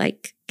already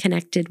like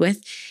connected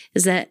with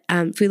is that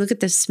if we look at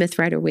the Smith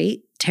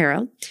Rider-Waite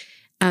tarot,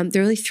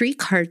 there are only 3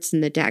 cards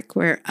in the deck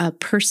where a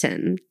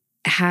person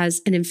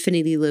has an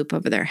infinity loop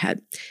over their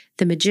head.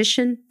 The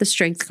Magician, the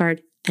Strength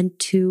card, and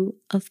 2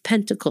 of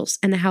Pentacles.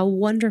 And how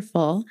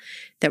wonderful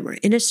that we're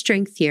in a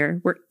Strength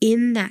year. We're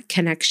in that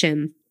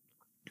connection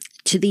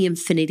to the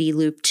infinity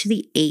loop, to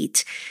the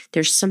 8.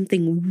 There's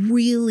something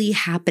really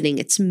happening.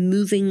 It's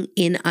moving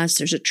in us.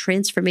 There's a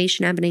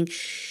transformation happening.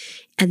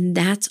 And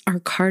that's our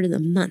card of the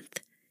month,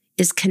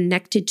 is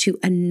connected to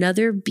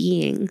another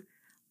being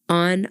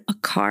on a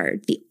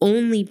card, the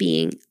only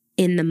being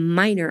in the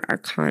minor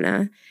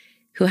arcana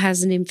who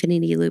has an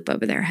infinity loop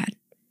over their head.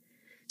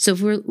 So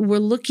if we're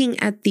looking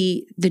at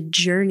the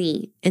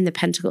journey in the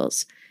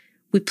Pentacles,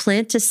 we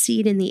plant a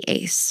seed in the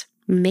Ace,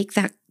 we make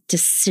that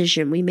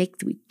decision, we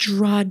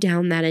draw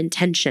down that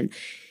intention.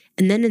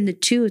 And then in the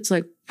 2, it's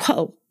like,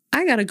 whoa,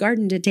 I got a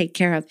garden to take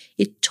care of.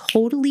 It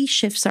totally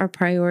shifts our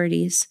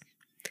priorities.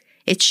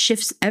 It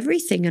shifts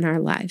everything in our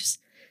lives.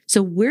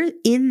 So we're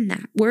in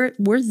that,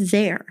 we're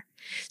there.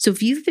 So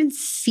if you've been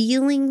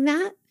feeling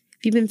that,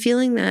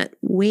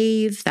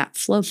 wave, that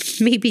flow,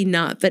 maybe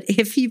not, but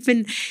if you've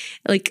been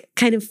like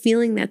kind of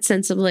feeling that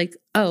sense of like,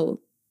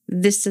 oh,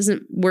 this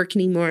doesn't work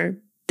anymore,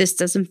 this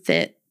doesn't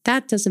fit,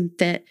 that doesn't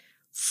fit,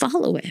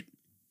 follow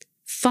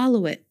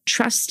it,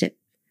 trust it,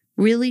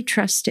 really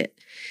trust it.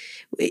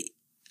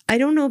 I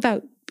don't know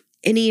about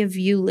any of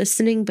you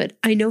listening, but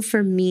I know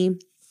for me,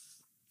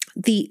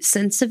 the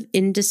sense of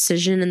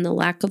indecision and the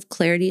lack of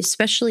clarity,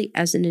 especially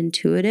as an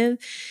intuitive,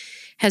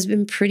 has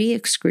been pretty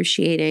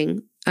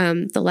excruciating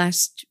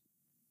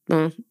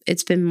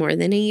it's been more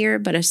than a year,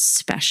 but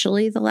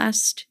especially the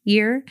last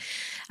year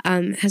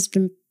has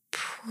been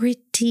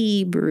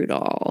pretty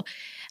brutal.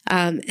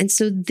 And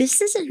so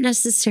this isn't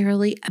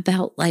necessarily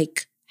about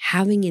like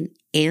having an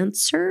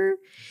answer.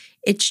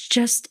 It's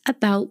just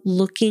about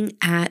looking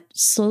at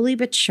slowly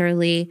but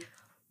surely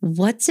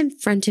what's in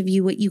front of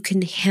you, what you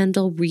can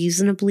handle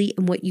reasonably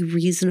and what you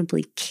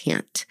reasonably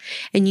can't.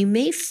 And you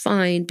may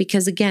find,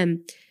 because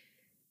again,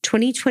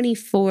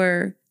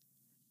 2024,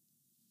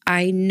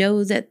 I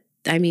know that,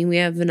 we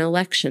have an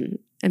election,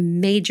 a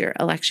major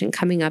election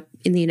coming up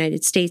in the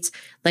United States.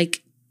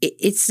 Like,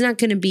 it's not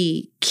going to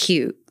be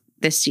cute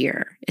this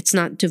year. It's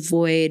not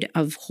devoid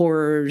of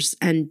horrors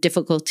and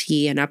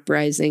difficulty and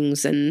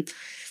uprisings and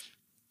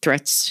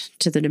threats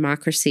to the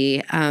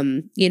democracy.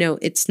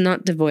 It's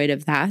not devoid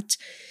of that.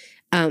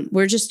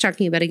 We're just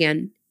talking about,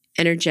 again,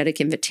 energetic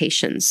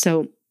invitations.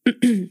 So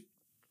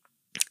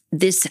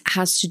this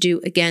has to do,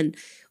 again,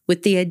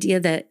 with the idea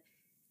that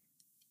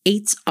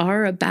 8s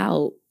are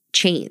about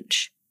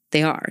change.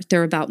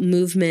 They're about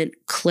movement,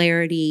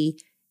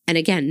 clarity. And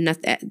again,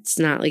 it's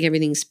not like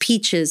everything's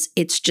peaches.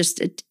 It's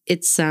just,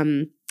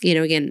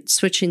 again,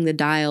 switching the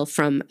dial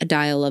from a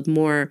dial of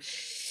more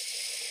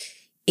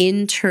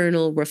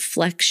internal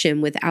reflection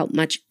without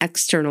much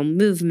external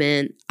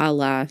movement, a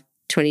la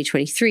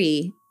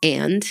 2023,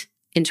 and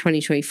in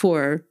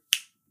 2024,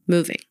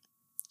 moving.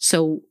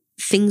 So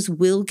things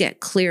will get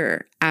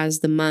clearer as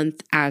the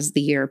month, as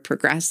the year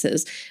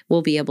progresses.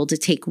 We'll be able to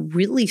take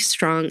really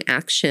strong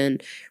action,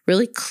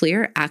 really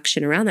clear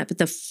action around that. But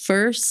the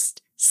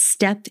first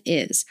step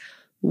is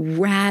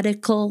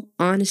radical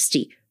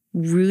honesty,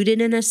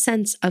 rooted in a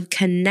sense of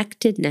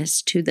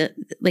connectedness to the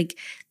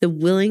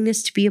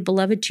willingness to be a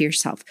beloved to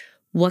yourself.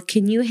 What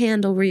can you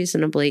handle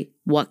reasonably?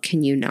 What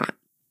can you not?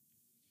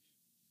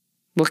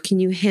 What can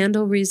you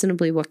handle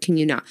reasonably? What can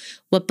you not?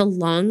 What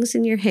belongs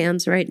in your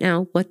hands right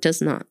now? What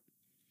does not?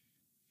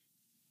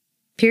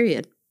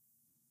 Period.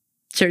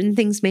 Certain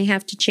things may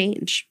have to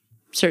change.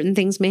 Certain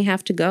things may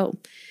have to go.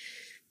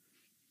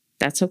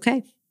 That's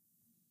okay.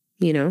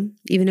 Even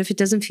if it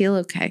doesn't feel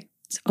okay,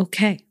 it's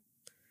okay.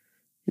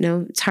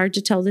 It's hard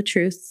to tell the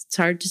truth. It's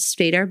hard to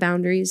state our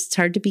boundaries. It's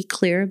hard to be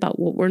clear about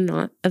what we're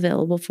not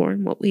available for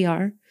and what we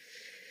are.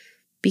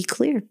 Be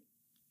clear.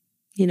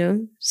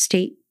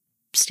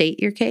 State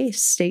your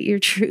case, state your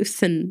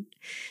truth, and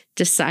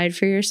decide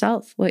for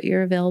yourself what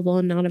you're available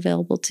and not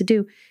available to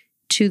do.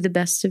 to the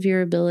best of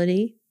your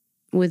ability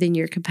within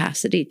your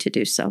capacity to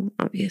do so,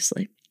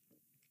 obviously.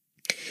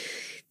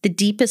 The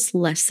deepest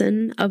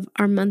lesson of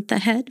our month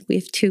ahead, we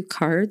have 2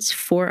 cards,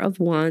 4 of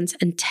Wands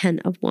and 10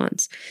 of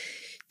Wands.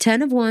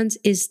 10 of Wands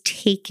is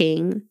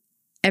taking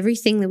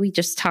everything that we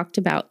just talked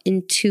about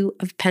in 2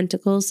 of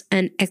Pentacles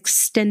and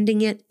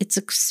extending it. It's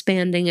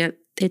expanding it.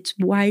 It's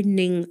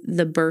widening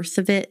the birth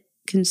of it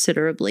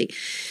considerably.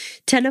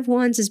 10 of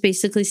Wands is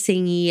basically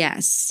saying,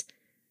 yes,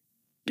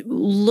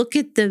 look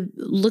at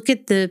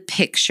the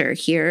picture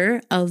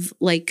here of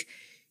like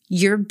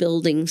you're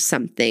building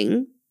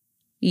something.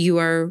 You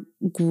are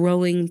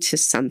growing to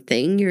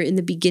something. You're in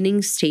the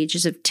beginning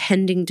stages of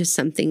tending to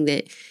something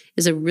that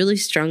is a really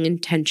strong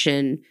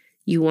intention.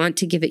 You want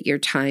to give it your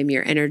time,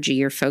 your energy,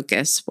 your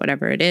focus,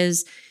 whatever it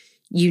is.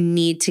 You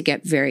need to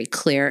get very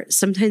clear.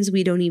 Sometimes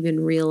we don't even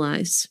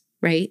realize,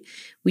 right?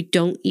 We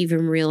don't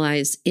even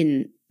realize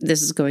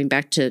this is going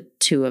back to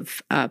 2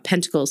 of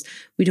Pentacles.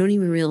 We don't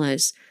even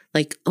realize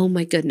like, oh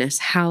my goodness,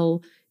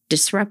 how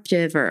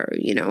disruptive or,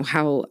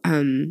 how,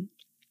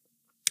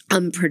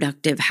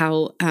 unproductive,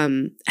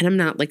 and I'm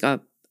not like I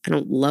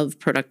don't love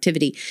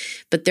productivity,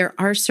 but there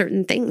are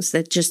certain things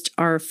that just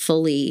are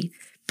fully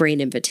brain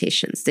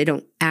invitations. They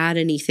don't add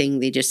anything,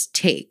 they just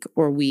take,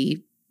 or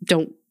we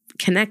don't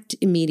connect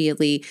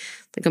immediately.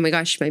 Like, oh my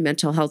gosh, my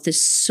mental health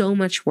is so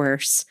much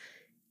worse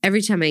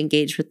every time I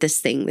engage with this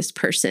thing, this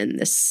person,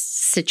 this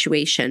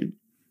situation.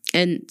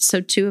 And so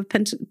 2 of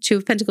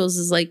Pentacles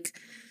is like,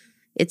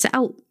 it's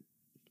out.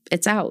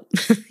 It's out.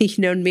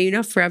 Maybe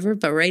not forever,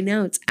 but right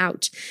now it's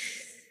out.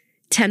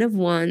 10 of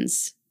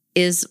Wands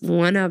is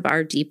one of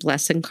our deep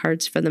lesson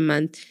cards for the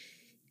month.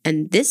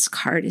 And this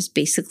card is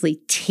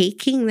basically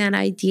taking that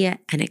idea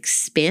and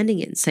expanding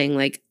it and saying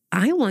like,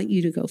 I want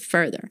you to go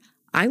further.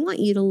 I want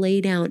you to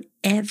lay down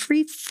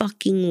every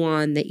fucking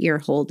wand that you're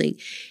holding,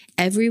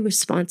 every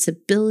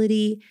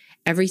responsibility,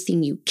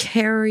 everything you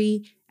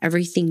carry,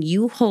 everything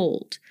you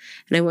hold.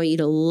 And I want you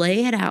to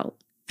lay it out.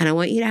 And I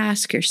want you to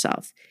ask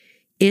yourself,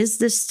 is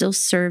this still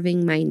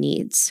serving my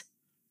needs?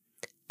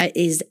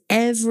 Is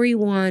every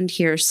wand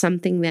here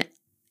something that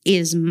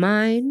is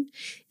mine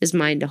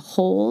to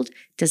hold?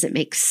 Does it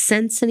make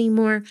sense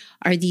anymore?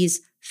 Are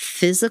these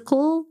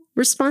physical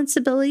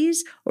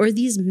responsibilities or are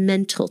these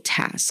mental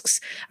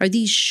tasks? Are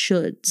these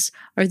shoulds?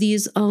 Are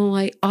these, oh,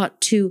 I ought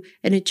to,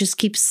 and it just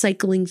keeps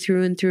cycling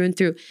through and through and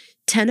through.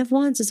 10 of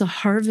Wands is a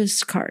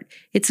harvest card.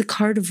 It's a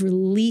card of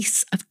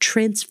release, of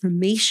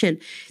transformation.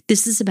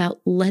 This is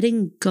about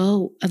letting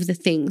go of the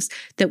things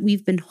that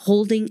we've been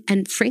holding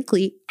and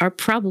frankly are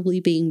probably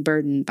being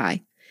burdened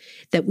by,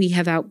 that we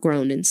have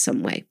outgrown in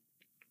some way.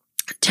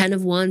 10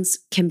 of Wands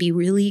can be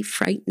really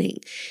frightening.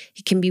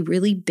 It can be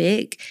really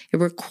big. It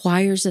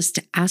requires us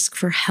to ask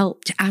for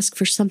help, to ask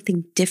for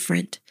something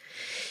different.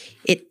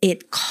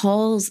 It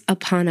calls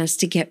upon us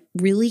to get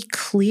really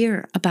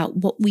clear about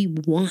what we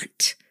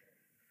want,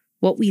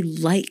 what we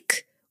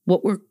like,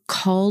 what we're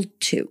called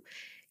to.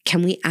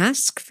 Can we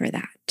ask for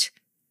that,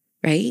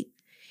 right?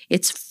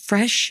 It's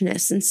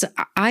freshness. And so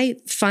I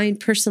find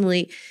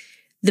personally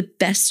the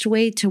best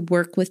way to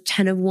work with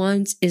 10 of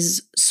Wands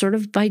is sort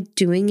of by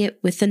doing it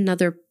with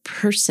another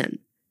person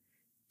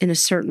in a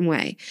certain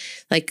way,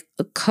 like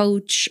a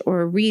coach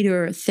or a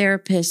reader, or a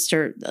therapist,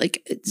 or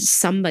like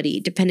somebody,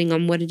 depending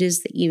on what it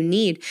is that you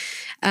need,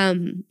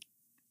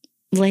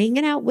 laying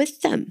it out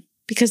with them.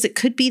 Because it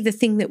could be the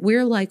thing that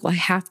we're like, well, I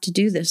have to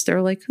do this.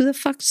 They're like, who the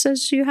fuck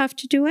says you have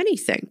to do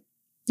anything?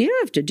 You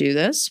don't have to do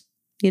this,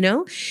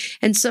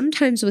 And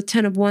sometimes with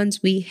 10 of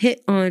Wands, we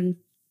hit on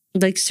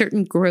like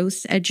certain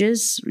growth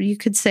edges, you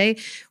could say,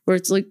 where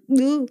it's like,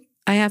 ooh,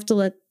 I have to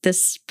let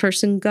this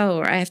person go,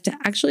 or I have to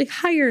actually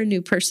hire a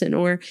new person,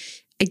 or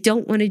I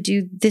don't want to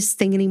do this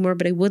thing anymore,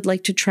 but I would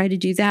like to try to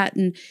do that.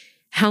 And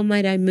how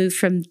might I move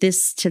from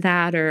this to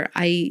that? Or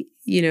I,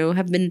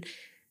 have been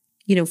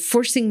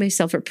forcing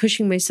myself or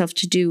pushing myself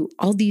to do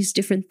all these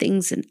different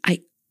things. And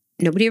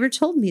nobody ever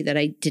told me that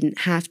I didn't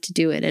have to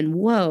do it. And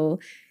whoa,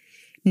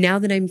 now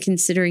that I'm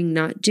considering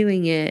not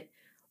doing it,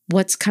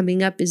 what's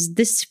coming up is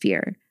this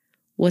fear.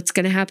 What's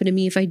going to happen to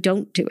me if I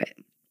don't do it?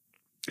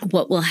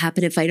 What will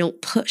happen if I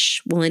don't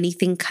push? Will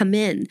anything come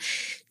in?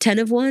 10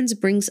 of Wands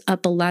brings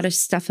up a lot of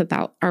stuff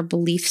about our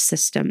belief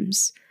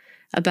systems,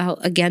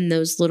 about, again,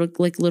 those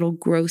little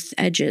growth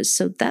edges.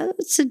 So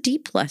that's a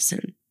deep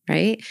lesson.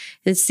 Right?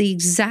 It's the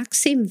exact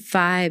same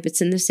vibe.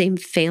 It's in the same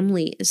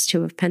family as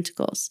 2 of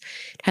Pentacles.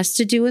 It has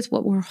to do with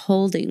what we're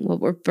holding,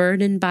 what we're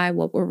burdened by,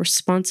 what we're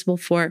responsible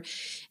for,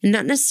 and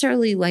not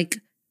necessarily like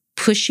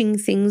pushing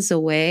things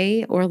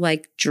away or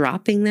like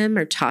dropping them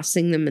or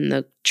tossing them in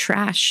the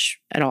trash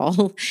at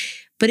all.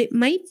 But it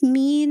might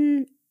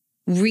mean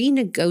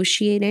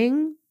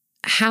renegotiating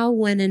how,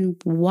 when, and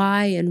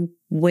why, and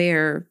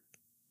where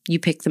you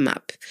pick them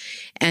up.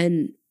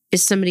 And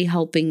is somebody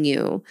helping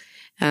you?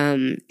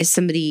 Is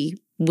somebody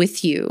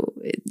with you?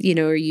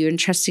 Are you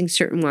entrusting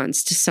certain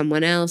wands to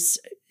someone else?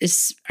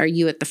 Are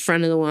you at the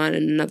front of the wand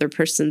and another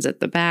person's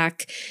at the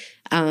back?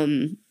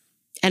 And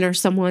are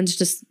some wands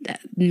just,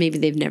 maybe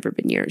they've never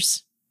been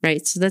yours,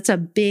 right? So that's a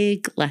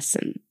big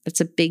lesson.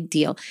 That's a big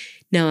deal.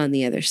 Now, on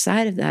the other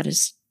side of that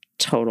is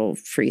total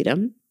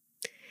freedom,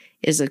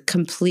 is a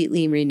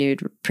completely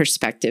renewed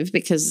perspective,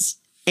 because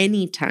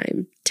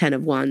anytime 10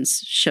 of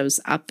Wands shows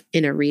up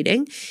in a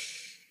reading,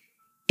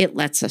 it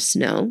lets us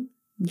know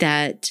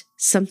that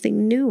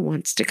something new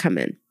wants to come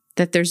in,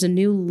 that there's a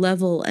new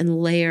level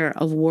and layer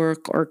of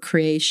work or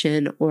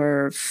creation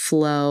or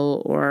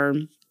flow or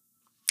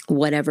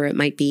whatever it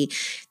might be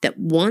that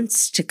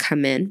wants to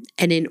come in.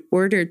 And in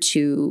order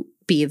to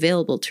be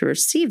available to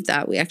receive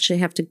that, we actually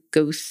have to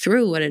go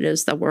through what it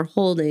is that we're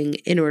holding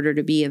in order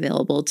to be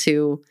available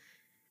to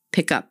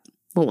pick up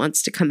what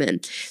wants to come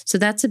in. So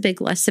that's a big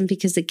lesson,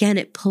 because again,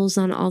 it pulls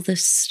on all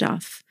this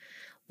stuff.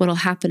 What'll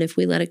happen if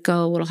we let it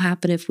go? What'll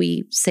happen if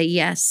we say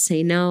yes,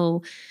 say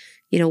no?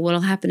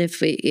 What'll happen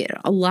if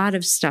a lot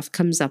of stuff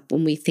comes up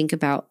when we think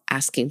about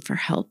asking for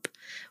help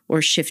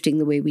or shifting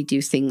the way we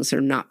do things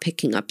or not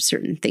picking up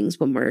certain things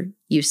when we're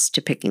used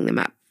to picking them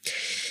up.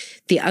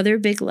 The other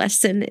big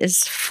lesson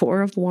is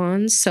 4 of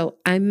Wands. So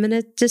I'm going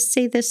to just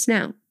say this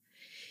now.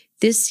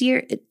 This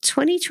year,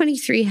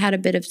 2023 had a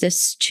bit of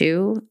this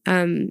too.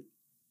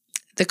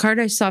 The card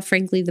I saw,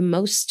 frankly, the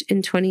most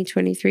in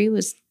 2023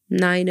 was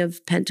 9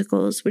 of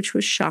Pentacles, which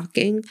was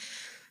shocking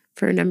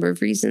for a number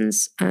of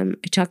reasons. I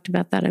talked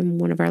about that in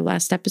one of our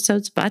last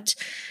episodes, but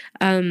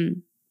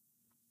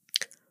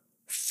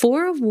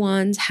 4 of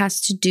Wands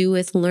has to do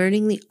with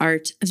learning the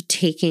art of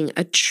taking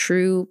a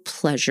true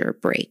pleasure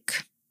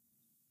break,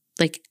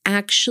 like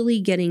actually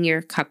getting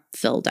your cup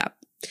filled up.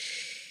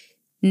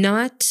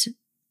 Not,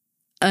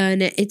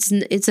 and it's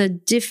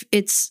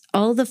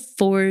all the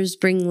 4s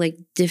bring like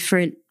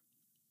different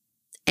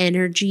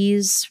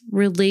energies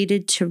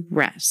related to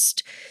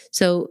rest.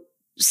 So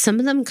some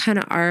of them kind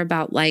of are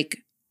about like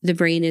the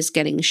brain is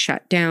getting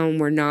shut down.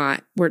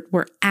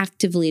 We're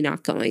actively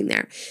not going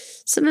there.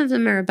 Some of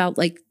them are about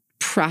like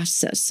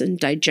process and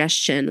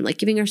digestion and like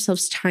giving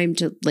ourselves time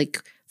to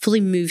like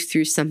fully move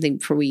through something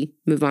before we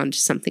move on to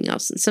something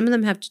else. And some of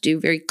them have to do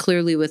very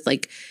clearly with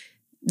like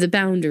the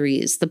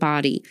boundaries, the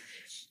body.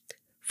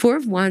 4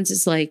 of Wands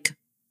is like,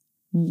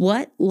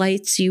 what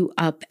lights you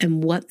up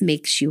and what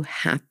makes you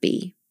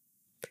happy?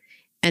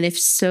 And if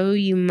so,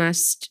 you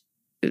must,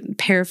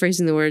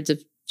 paraphrasing the words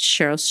of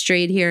Cheryl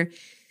Strayed here,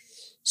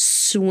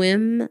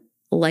 swim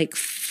like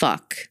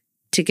fuck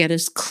to get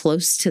as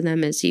close to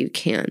them as you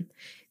can.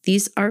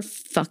 These are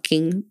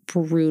fucking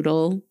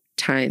brutal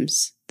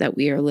times that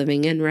we are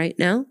living in right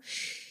now.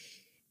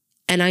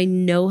 And I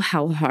know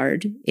how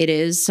hard it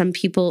is. Some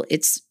people,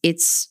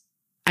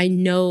 I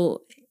know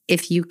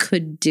if you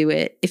could do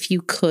it, if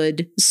you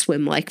could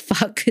swim like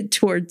fuck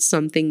towards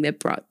something that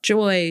brought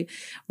joy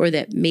or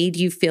that made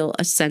you feel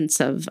a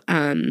sense of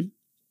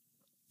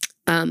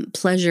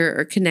pleasure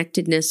or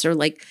connectedness or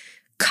like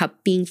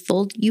cup being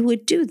full, you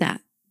would do that,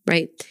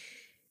 right?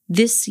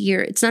 This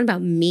year, it's not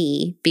about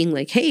me being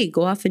like, hey,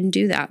 go off and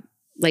do that.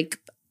 Like,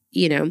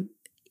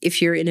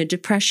 if you're in a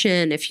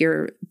depression, if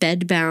you're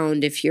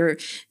bedbound, if you're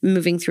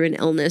moving through an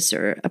illness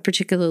or a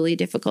particularly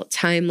difficult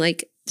time,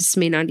 like this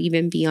may not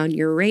even be on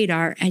your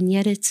radar, and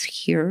yet it's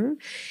here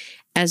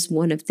as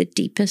one of the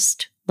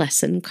deepest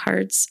lesson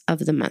cards of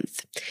the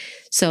month.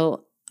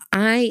 So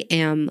I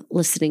am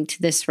listening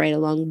to this right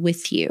along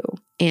with you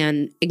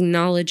and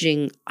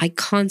acknowledging I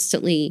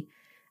constantly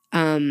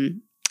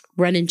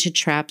run into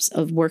traps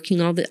of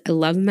working I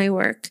love my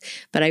work,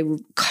 but I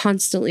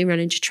constantly run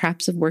into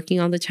traps of working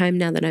all the time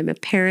now that I'm a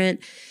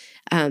parent,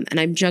 and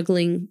I'm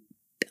juggling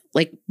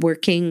like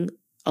working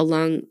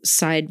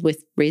alongside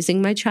with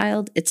raising my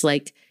child. It's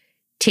like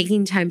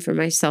taking time for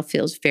myself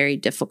feels very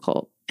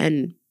difficult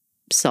and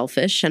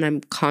selfish, and I'm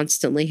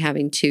constantly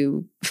having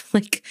to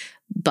like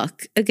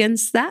buck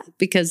against that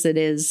because it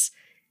is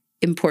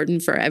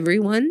important for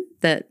everyone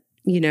that,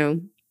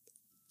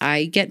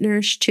 I get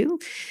nourished too.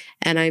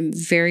 And I'm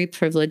very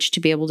privileged to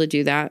be able to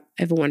do that.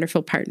 I have a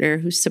wonderful partner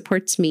who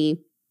supports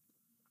me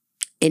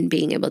in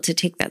being able to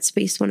take that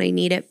space when I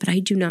need it, but I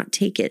do not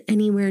take it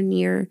anywhere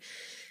near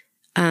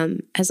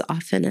as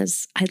often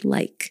as I'd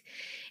like.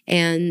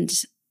 And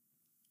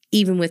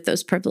even with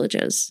those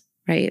privileges,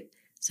 right?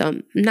 So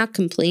I'm not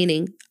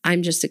complaining.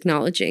 I'm just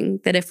acknowledging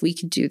that if we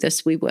could do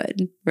this, we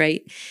would,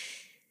 right?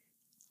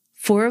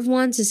 4 of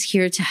Wands is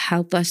here to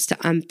help us to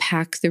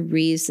unpack the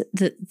reason,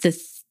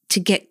 to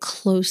get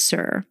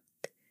closer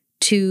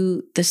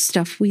to the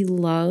stuff we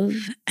love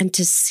and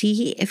to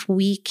see if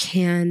we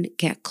can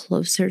get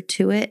closer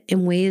to it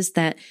in ways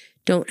that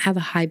don't have a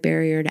high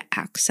barrier to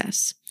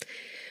access.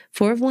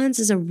 4 of Wands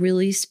is a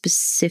really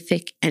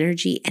specific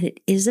energy, and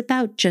it is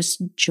about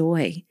just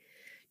joy.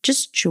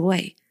 Just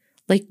joy.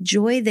 Like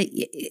joy that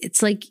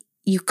it's like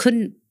you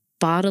couldn't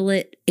bottle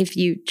it if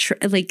you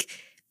like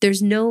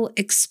there's no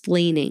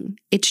explaining.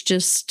 It's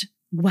just,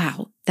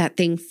 wow, that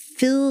thing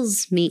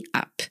fills me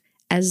up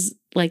as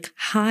like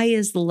high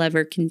as the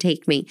lever can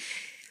take me.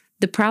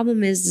 The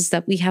problem is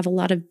that we have a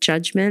lot of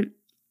judgment,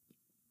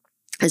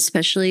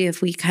 especially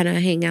if we kind of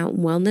hang out in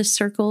wellness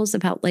circles,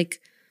 about like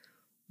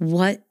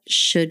what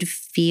should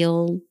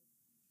feel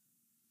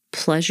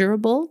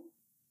pleasurable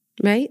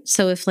right?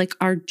 So if like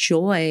our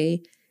joy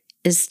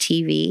is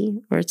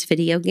TV or it's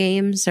video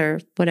games or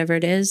whatever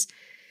it is,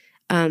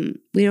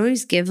 we don't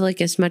always give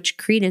like as much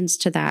credence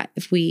to that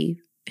if we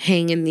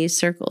hang in these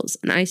circles.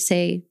 And I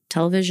say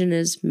television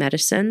is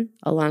medicine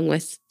along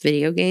with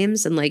video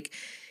games. And like,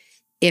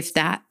 if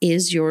that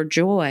is your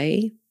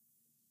joy,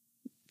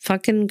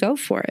 fucking go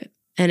for it.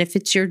 And if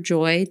it's your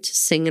joy to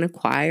sing in a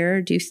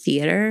choir, do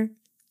theater,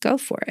 go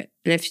for it.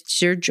 And if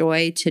it's your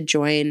joy to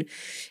join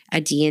a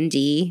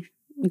D&D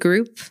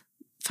group,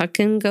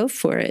 fucking go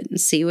for it and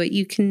see what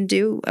you can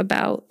do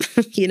about,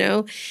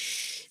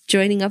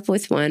 joining up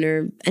with one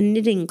or a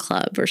knitting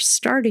club or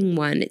starting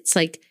one. It's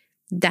like,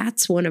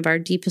 that's one of our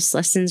deepest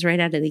lessons right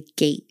out of the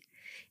gate,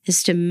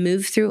 is to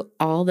move through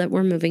all that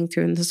we're moving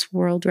through in this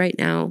world right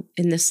now,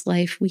 in this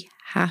life. We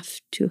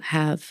have to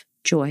have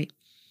joy,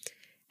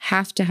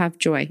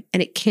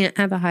 and it can't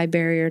have a high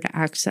barrier to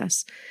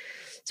access.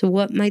 So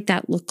what might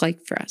that look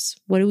like for us?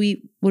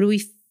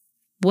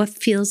 What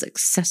feels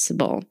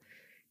accessible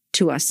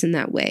to us in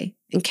that way?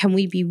 And can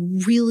we be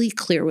really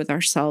clear with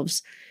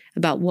ourselves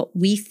about what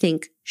we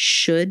think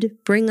should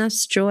bring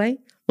us joy,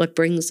 what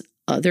brings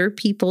other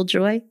people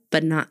joy,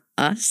 but not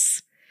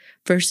us,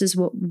 versus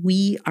what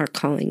we are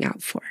calling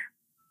out for,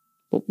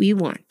 what we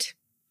want?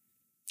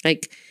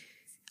 Like,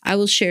 I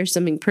will share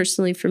something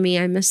personally for me.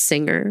 I'm a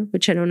singer,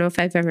 which I don't know if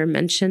I've ever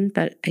mentioned,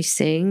 but I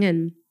sing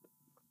and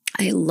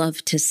I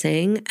love to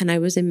sing. And I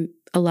was in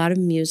a lot of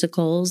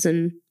musicals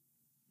and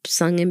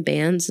sung in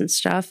bands and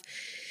stuff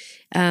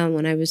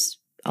when I was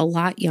a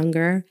lot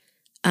younger.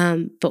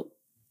 But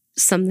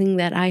something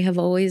that I have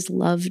always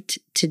loved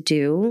to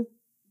do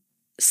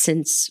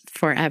since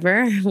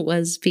forever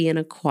was be in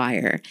a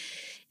choir.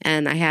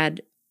 And I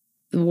had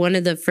one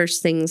of the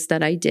first things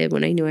that I did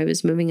when I knew I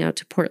was moving out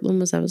to Portland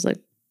was I was like,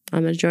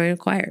 I'm going to join a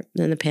choir. And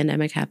then the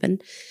pandemic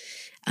happened.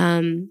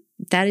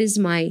 That is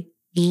my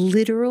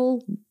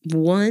literal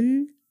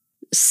one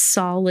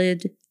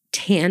solid,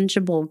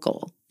 tangible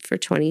goal for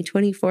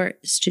 2024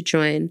 is to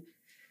join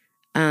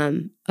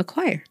a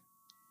choir.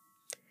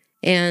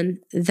 And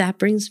that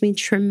brings me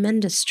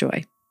tremendous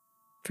joy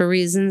for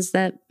reasons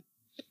that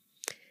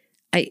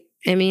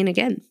I mean,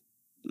 again,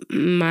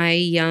 my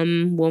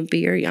yum won't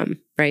be your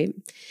yum, right?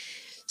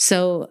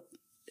 So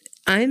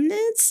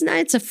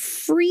it's a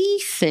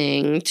free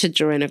thing to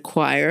join a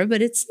choir,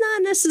 but it's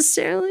not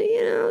necessarily,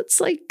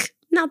 it's like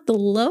not the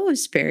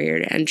lowest barrier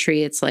to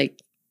entry. It's like,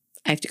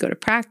 I have to go to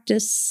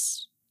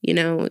practice,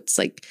 it's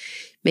like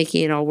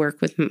making it all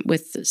work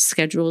with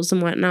schedules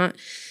and whatnot.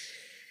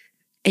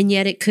 And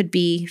yet it could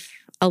be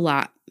a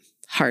lot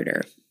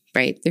harder,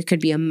 right? There could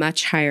be a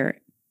much higher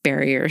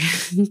barrier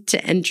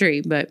to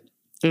entry, but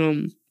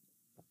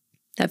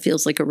that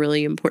feels like a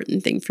really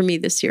important thing for me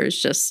this year, is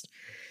just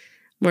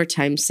more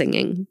time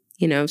singing,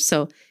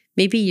 so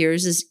maybe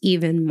yours is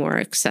even more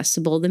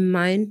accessible than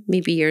mine.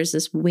 Maybe yours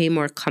is way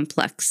more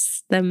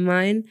complex than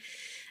mine.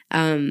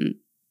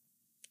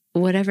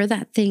 Whatever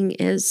that thing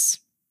is,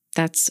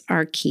 that's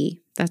our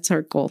key. That's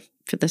our goal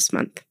for this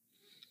month.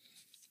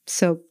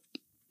 So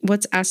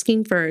what's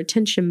asking for our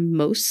attention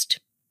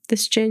most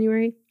this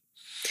January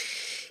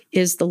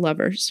is the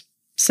lovers.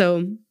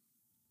 So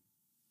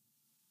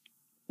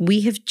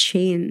we have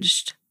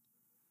changed.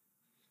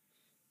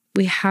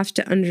 We have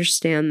to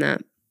understand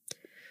that.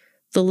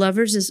 The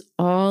lovers is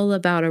all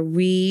about a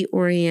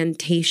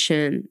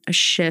reorientation, a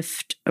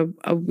shift, a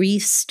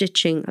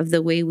restitching of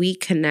the way we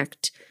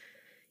connect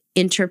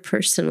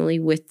interpersonally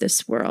with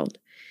this world.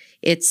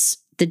 It's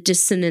the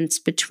dissonance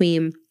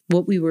between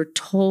what we were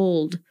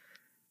told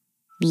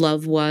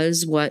love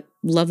was, what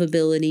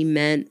lovability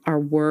meant, our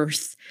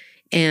worth,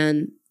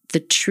 and the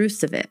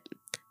truth of it.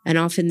 And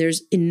often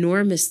there's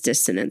enormous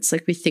dissonance.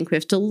 Like we think we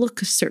have to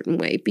look a certain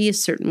way, be a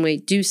certain way,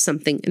 do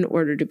something in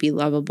order to be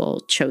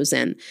lovable,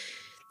 chosen.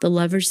 The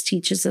lovers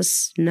teaches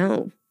us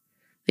no.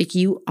 Like,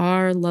 you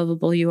are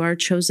lovable, you are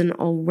chosen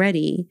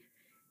already.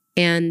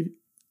 And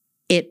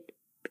it,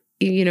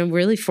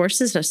 really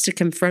forces us to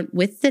confront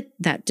with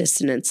that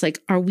dissonance. Like,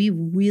 are we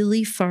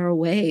really far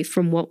away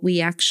from what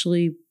we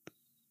actually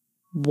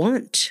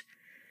want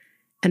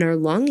and are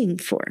longing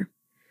for?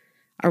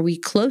 Are we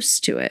close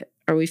to it?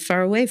 Are we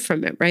far away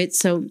from it, right?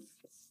 So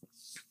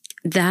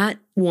that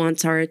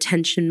wants our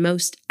attention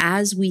most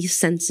as we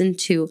sense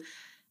into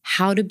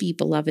how to be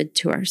beloved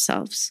to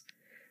ourselves.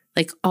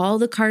 Like all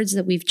the cards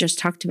that we've just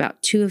talked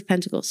about, 2 of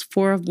Pentacles,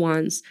 4 of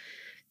Wands,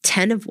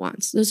 10 of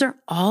Wands, those are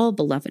all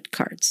beloved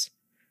cards.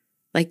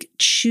 Like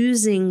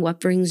choosing what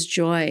brings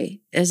joy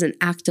as an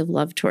act of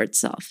love towards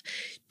self,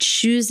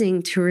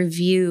 choosing to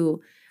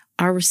review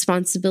our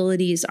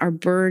responsibilities, our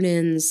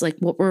burdens, like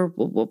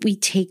what we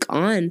take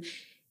on.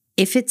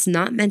 If it's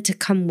not meant to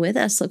come with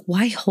us, like,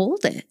 why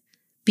hold it?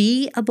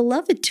 Be a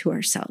beloved to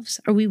ourselves.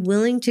 Are we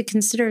willing to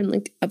consider? And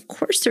like, of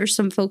course, there are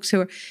some folks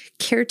who are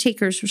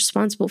caretakers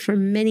responsible for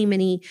many,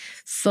 many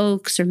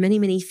folks or many,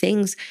 many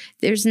things.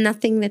 There's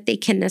nothing that they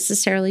can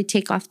necessarily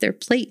take off their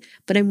plate,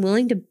 but I'm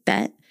willing to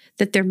bet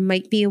that there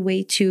might be a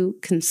way to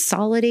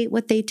consolidate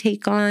what they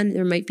take on.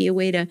 There might be a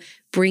way to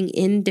bring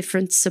in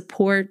different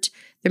support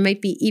There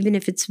might be, even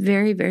if it's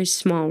very, very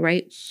small,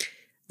 right?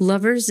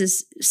 Lovers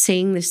is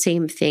saying the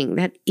same thing.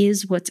 That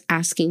is what's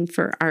asking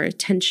for our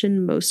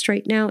attention most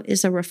right now,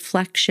 is a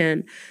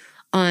reflection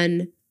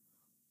on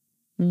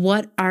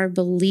what our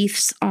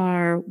beliefs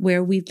are,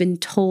 where we've been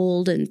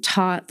told and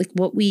taught, like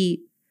what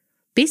we,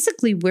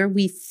 basically where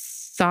we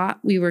thought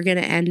we were going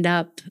to end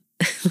up,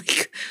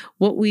 like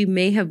what we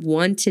may have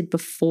wanted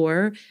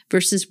before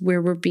versus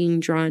where we're being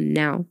drawn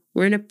now.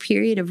 We're in a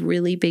period of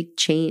really big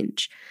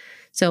change.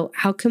 So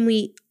how can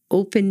we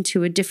open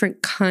to a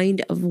different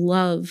kind of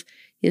love?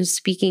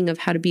 Speaking of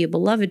how to be a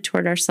beloved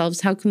toward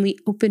ourselves, how can we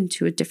open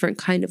to a different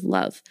kind of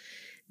love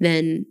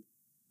than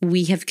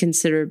we have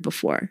considered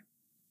before?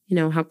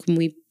 How can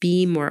we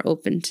be more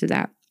open to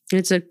that?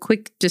 It's a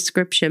quick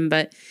description,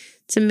 but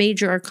it's a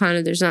major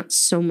arcana. There's not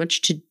so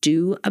much to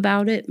do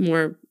about it,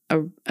 more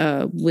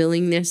a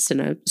willingness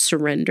and a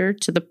surrender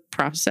to the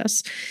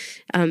process.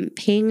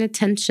 Paying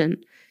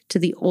attention to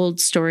the old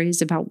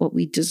stories about what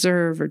we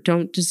deserve or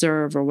don't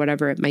deserve or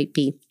whatever it might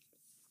be.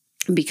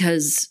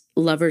 Because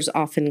lovers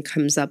often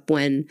comes up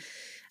when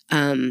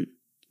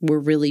we're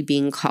really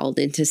being called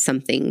into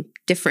something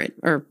different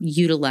or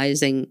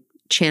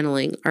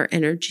channeling our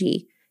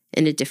energy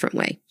in a different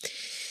way.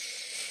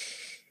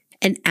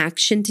 An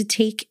action to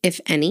take, if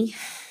any,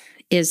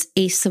 is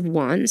Ace of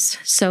Wands.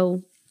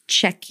 So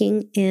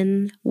checking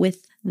in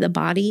with the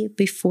body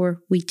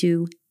before we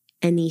do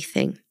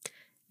anything,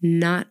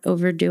 not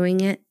overdoing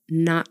it,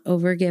 not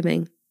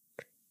overgiving.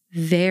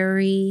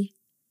 Very,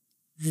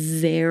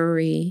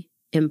 very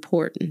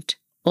important.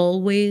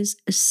 Always,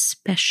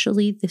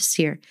 especially this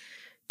year,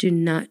 do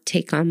not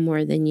take on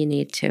more than you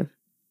need to.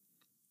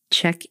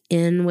 Check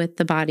in with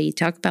the body.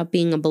 Talk about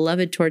being a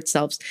beloved towards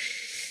selves.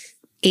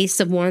 Ace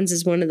of Wands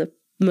is one of the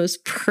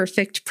most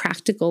perfect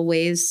practical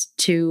ways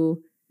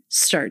to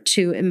start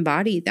to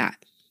embody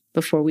that.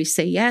 Before we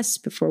say yes,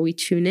 before we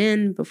tune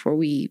in, before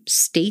we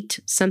state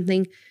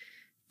something,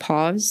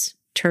 pause,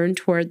 turn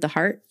toward the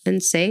heart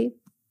and say,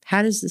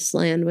 how does this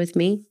land with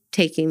me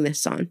taking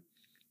this on?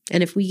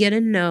 And if we get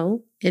a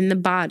no in the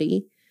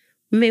body,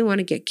 we may want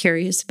to get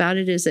curious about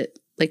it. Is it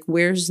like,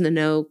 where's the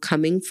no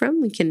coming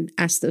from? We can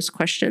ask those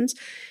questions.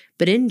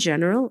 But in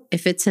general,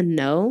 if it's a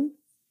no,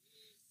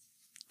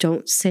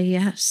 don't say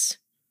yes.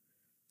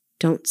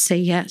 Don't say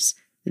yes.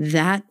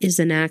 That is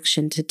an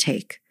action to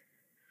take.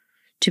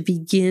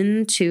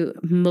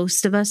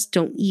 Most of us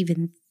don't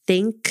even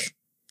think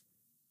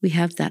we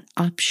have that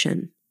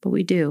option, but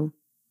we do.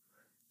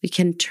 We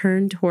can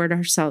turn toward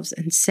ourselves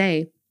and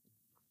say,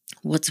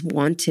 what's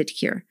wanted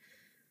here?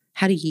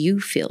 How do you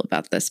feel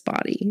about this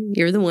body?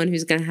 You're the one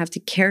who's going to have to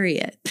carry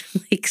it.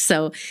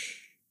 So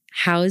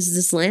how is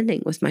this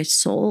landing with my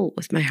soul,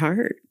 with my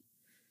heart?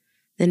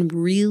 Then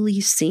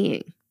really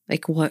seeing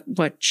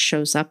what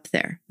shows up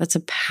there. That's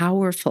a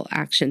powerful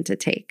action to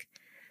take.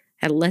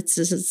 It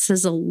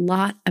says a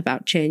lot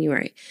about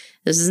January.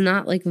 This is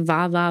not like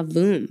va va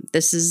voom.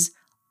 This is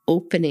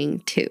opening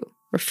to,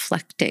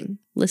 reflecting,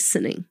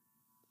 listening,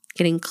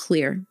 getting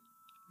clear,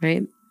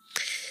 right?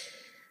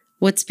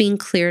 What's being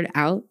cleared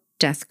out?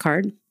 Death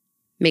card.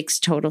 Makes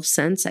total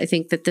sense. I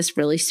think that this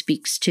really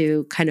speaks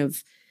to kind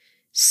of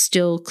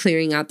still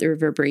clearing out the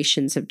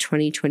reverberations of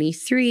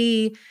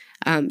 2023.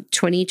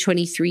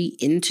 2023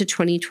 into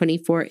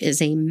 2024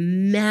 is a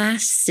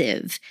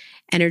massive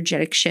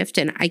energetic shift.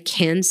 And I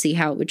can see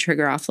how it would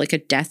trigger off like a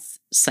death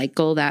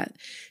cycle, that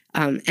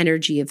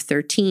energy of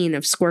 13,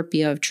 of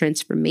Scorpio, of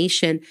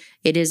transformation.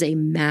 It is a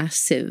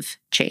massive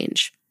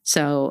change.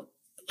 So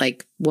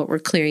like what we're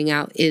clearing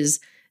out is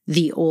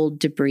the old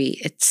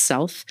debris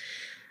itself.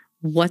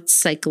 What's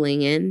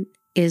cycling in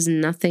is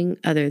nothing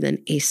other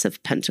than Ace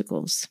of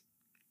Pentacles.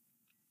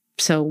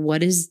 So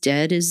what is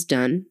dead is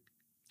done.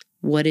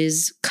 What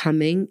is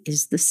coming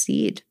is the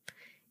seed,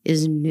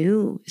 is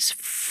new, is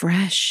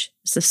fresh.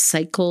 It's a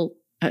cycle,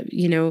 a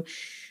new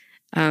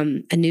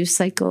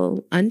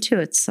cycle unto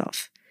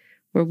itself,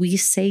 where we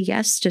say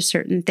yes to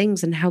certain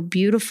things. And how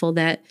beautiful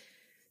that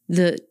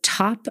the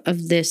top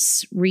of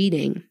this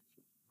reading,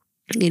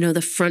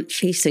 the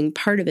front-facing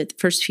part of it, the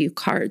first few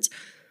cards,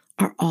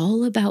 are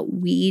all about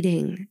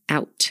weeding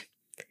out,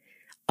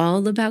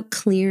 all about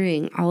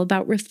clearing, all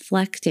about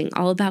reflecting,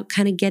 all about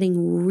kind of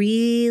getting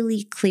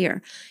really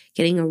clear,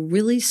 getting a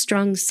really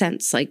strong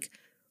sense, like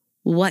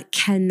what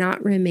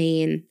cannot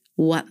remain,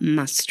 what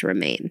must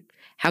remain.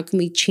 How can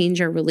we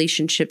change our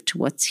relationship to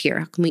what's here?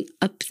 How can we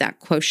up that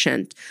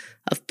quotient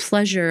of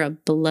pleasure,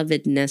 of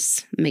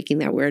belovedness, making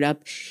that word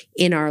up,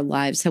 in our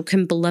lives? How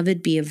can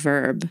beloved be a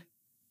verb,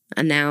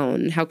 a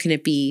noun? How can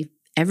it be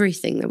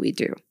everything that we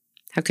do?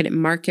 How can it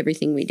mark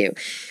everything we do?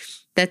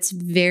 That's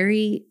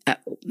very,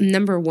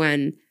 number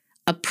one,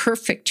 a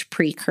perfect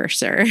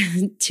precursor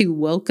to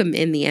welcome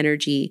in the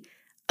energy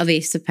of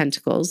Ace of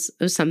Pentacles,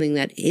 of something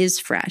that is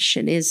fresh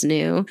and is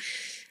new.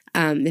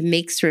 It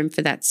makes room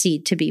for that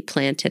seed to be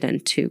planted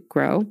and to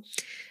grow.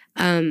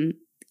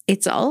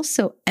 It's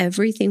also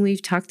everything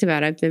we've talked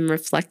about. I've been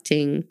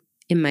reflecting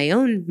in my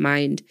own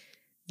mind,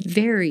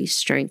 very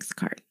strength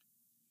card.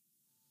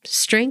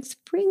 Strength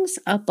brings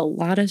up a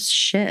lot of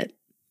shit.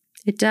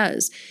 It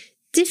does.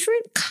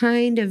 different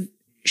kind of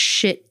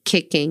shit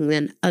kicking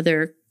than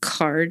other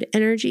card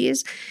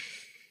energies.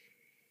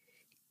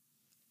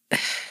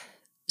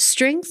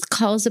 Strength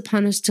calls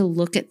upon us to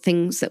look at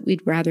things that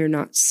we'd rather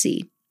not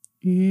see,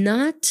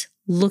 not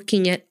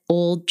looking at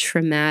old,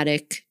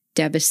 traumatic,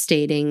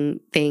 devastating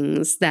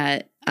things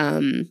that,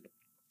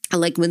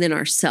 like within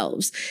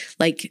ourselves,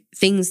 like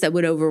things that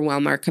would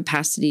overwhelm our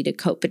capacity to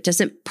cope. It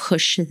doesn't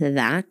push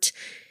that.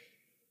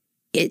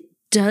 It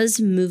does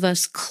move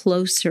us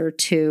closer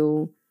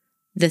to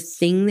the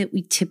thing that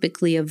we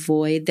typically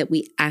avoid, that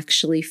we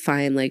actually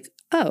find like,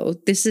 oh,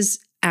 this is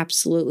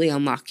absolutely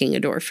unlocking a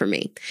door for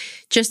me.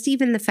 Just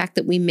even the fact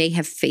that we may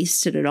have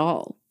faced it at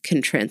all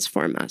can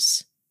transform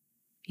us,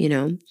 you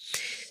know?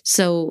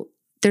 So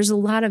there's a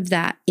lot of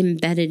that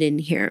embedded in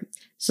here.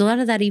 There's a lot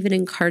of that even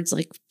in cards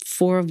like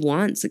Four of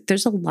Wands. Like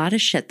there's a lot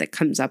of shit that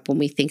comes up when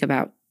we think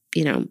about,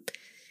 you know,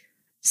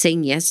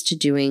 saying yes to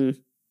doing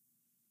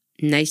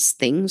nice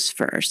things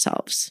for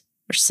ourselves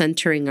or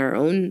centering our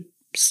own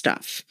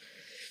stuff.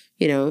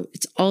 You know,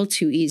 it's all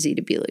too easy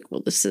to be like,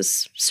 well, this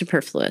is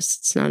superfluous.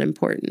 It's not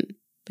important.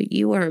 But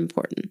you are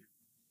important,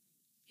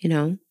 you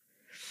know?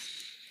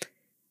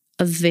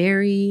 A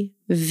very,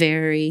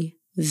 very,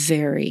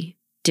 very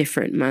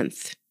different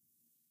month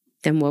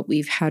than what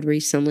we've had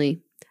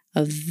recently.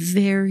 A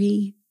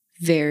very,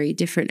 very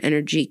different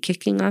energy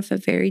kicking off a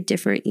very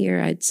different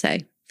year, I'd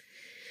say.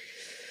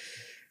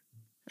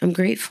 I'm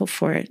grateful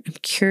for it. I'm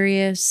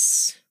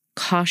curious,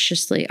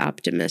 cautiously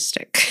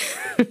optimistic,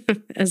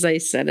 as I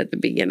said at the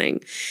beginning.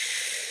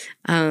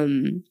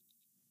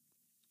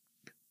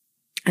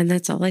 And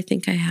that's all I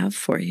think I have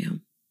for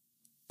you.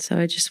 So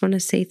I just want to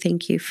say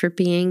thank you for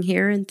being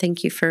here and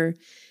thank you for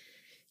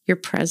your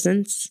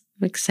presence.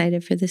 I'm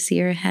excited for this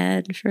year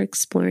ahead, for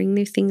exploring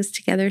new things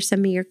together.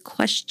 Send me your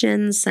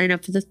questions, sign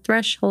up for the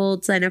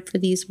Threshold, sign up for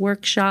these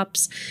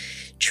workshops.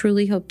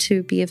 Truly hope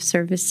to be of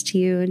service to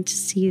you and to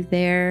see you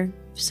there.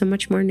 So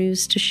much more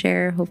news to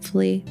share.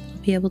 Hopefully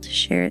I'll be able to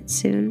share it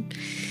soon.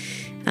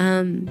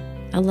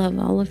 I love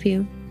all of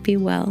you. Be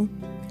well.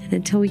 And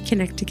until we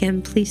connect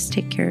again, please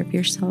take care of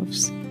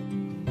yourselves.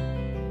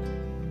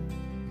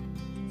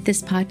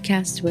 This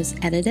podcast was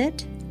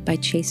edited by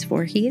Chase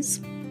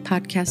Voorhees,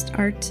 podcast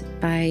art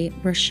by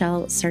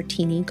Rochelle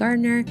Sartini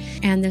Gardner,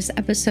 and this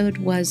episode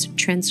was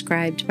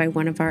transcribed by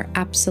one of our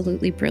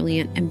absolutely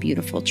brilliant and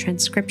beautiful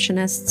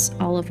transcriptionists,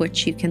 all of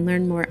which you can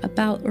learn more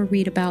about or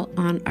read about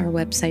on our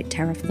website,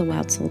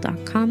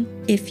 tarotforthewildsoul.com.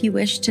 If you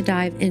wish to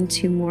dive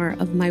into more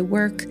of my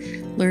work,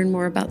 learn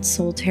more about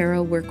Soul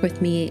Tarot, work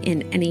with me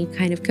in any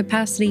kind of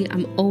capacity,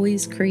 I'm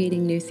always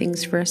creating new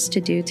things for us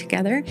to do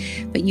together,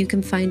 but you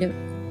can find it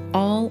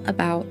all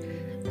about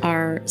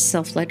our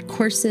self-led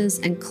courses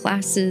and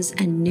classes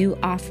and new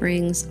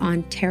offerings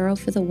on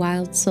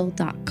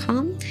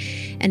tarotforthewildsoul.com.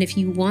 And if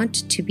you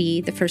want to be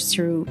the first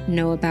to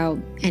know about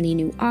any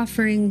new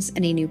offerings,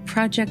 any new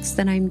projects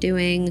that I'm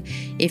doing,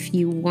 if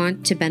you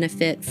want to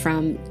benefit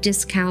from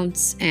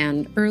discounts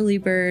and early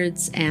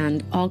birds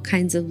and all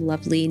kinds of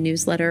lovely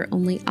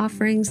newsletter-only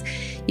offerings,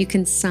 you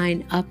can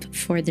sign up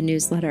for the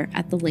newsletter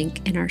at the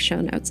link in our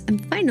show notes.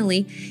 And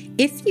finally,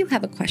 if you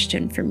have a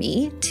question for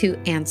me to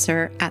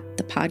answer at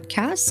the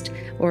podcast,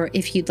 or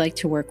if you'd like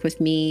to work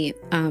with me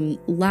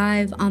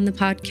live on the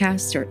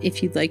podcast, or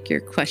if you'd like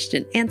your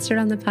question answered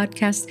on the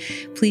podcast,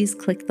 please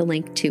click the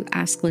link to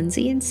Ask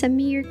Lindsay and send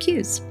me your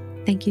cues.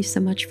 Thank you so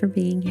much for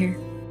being here.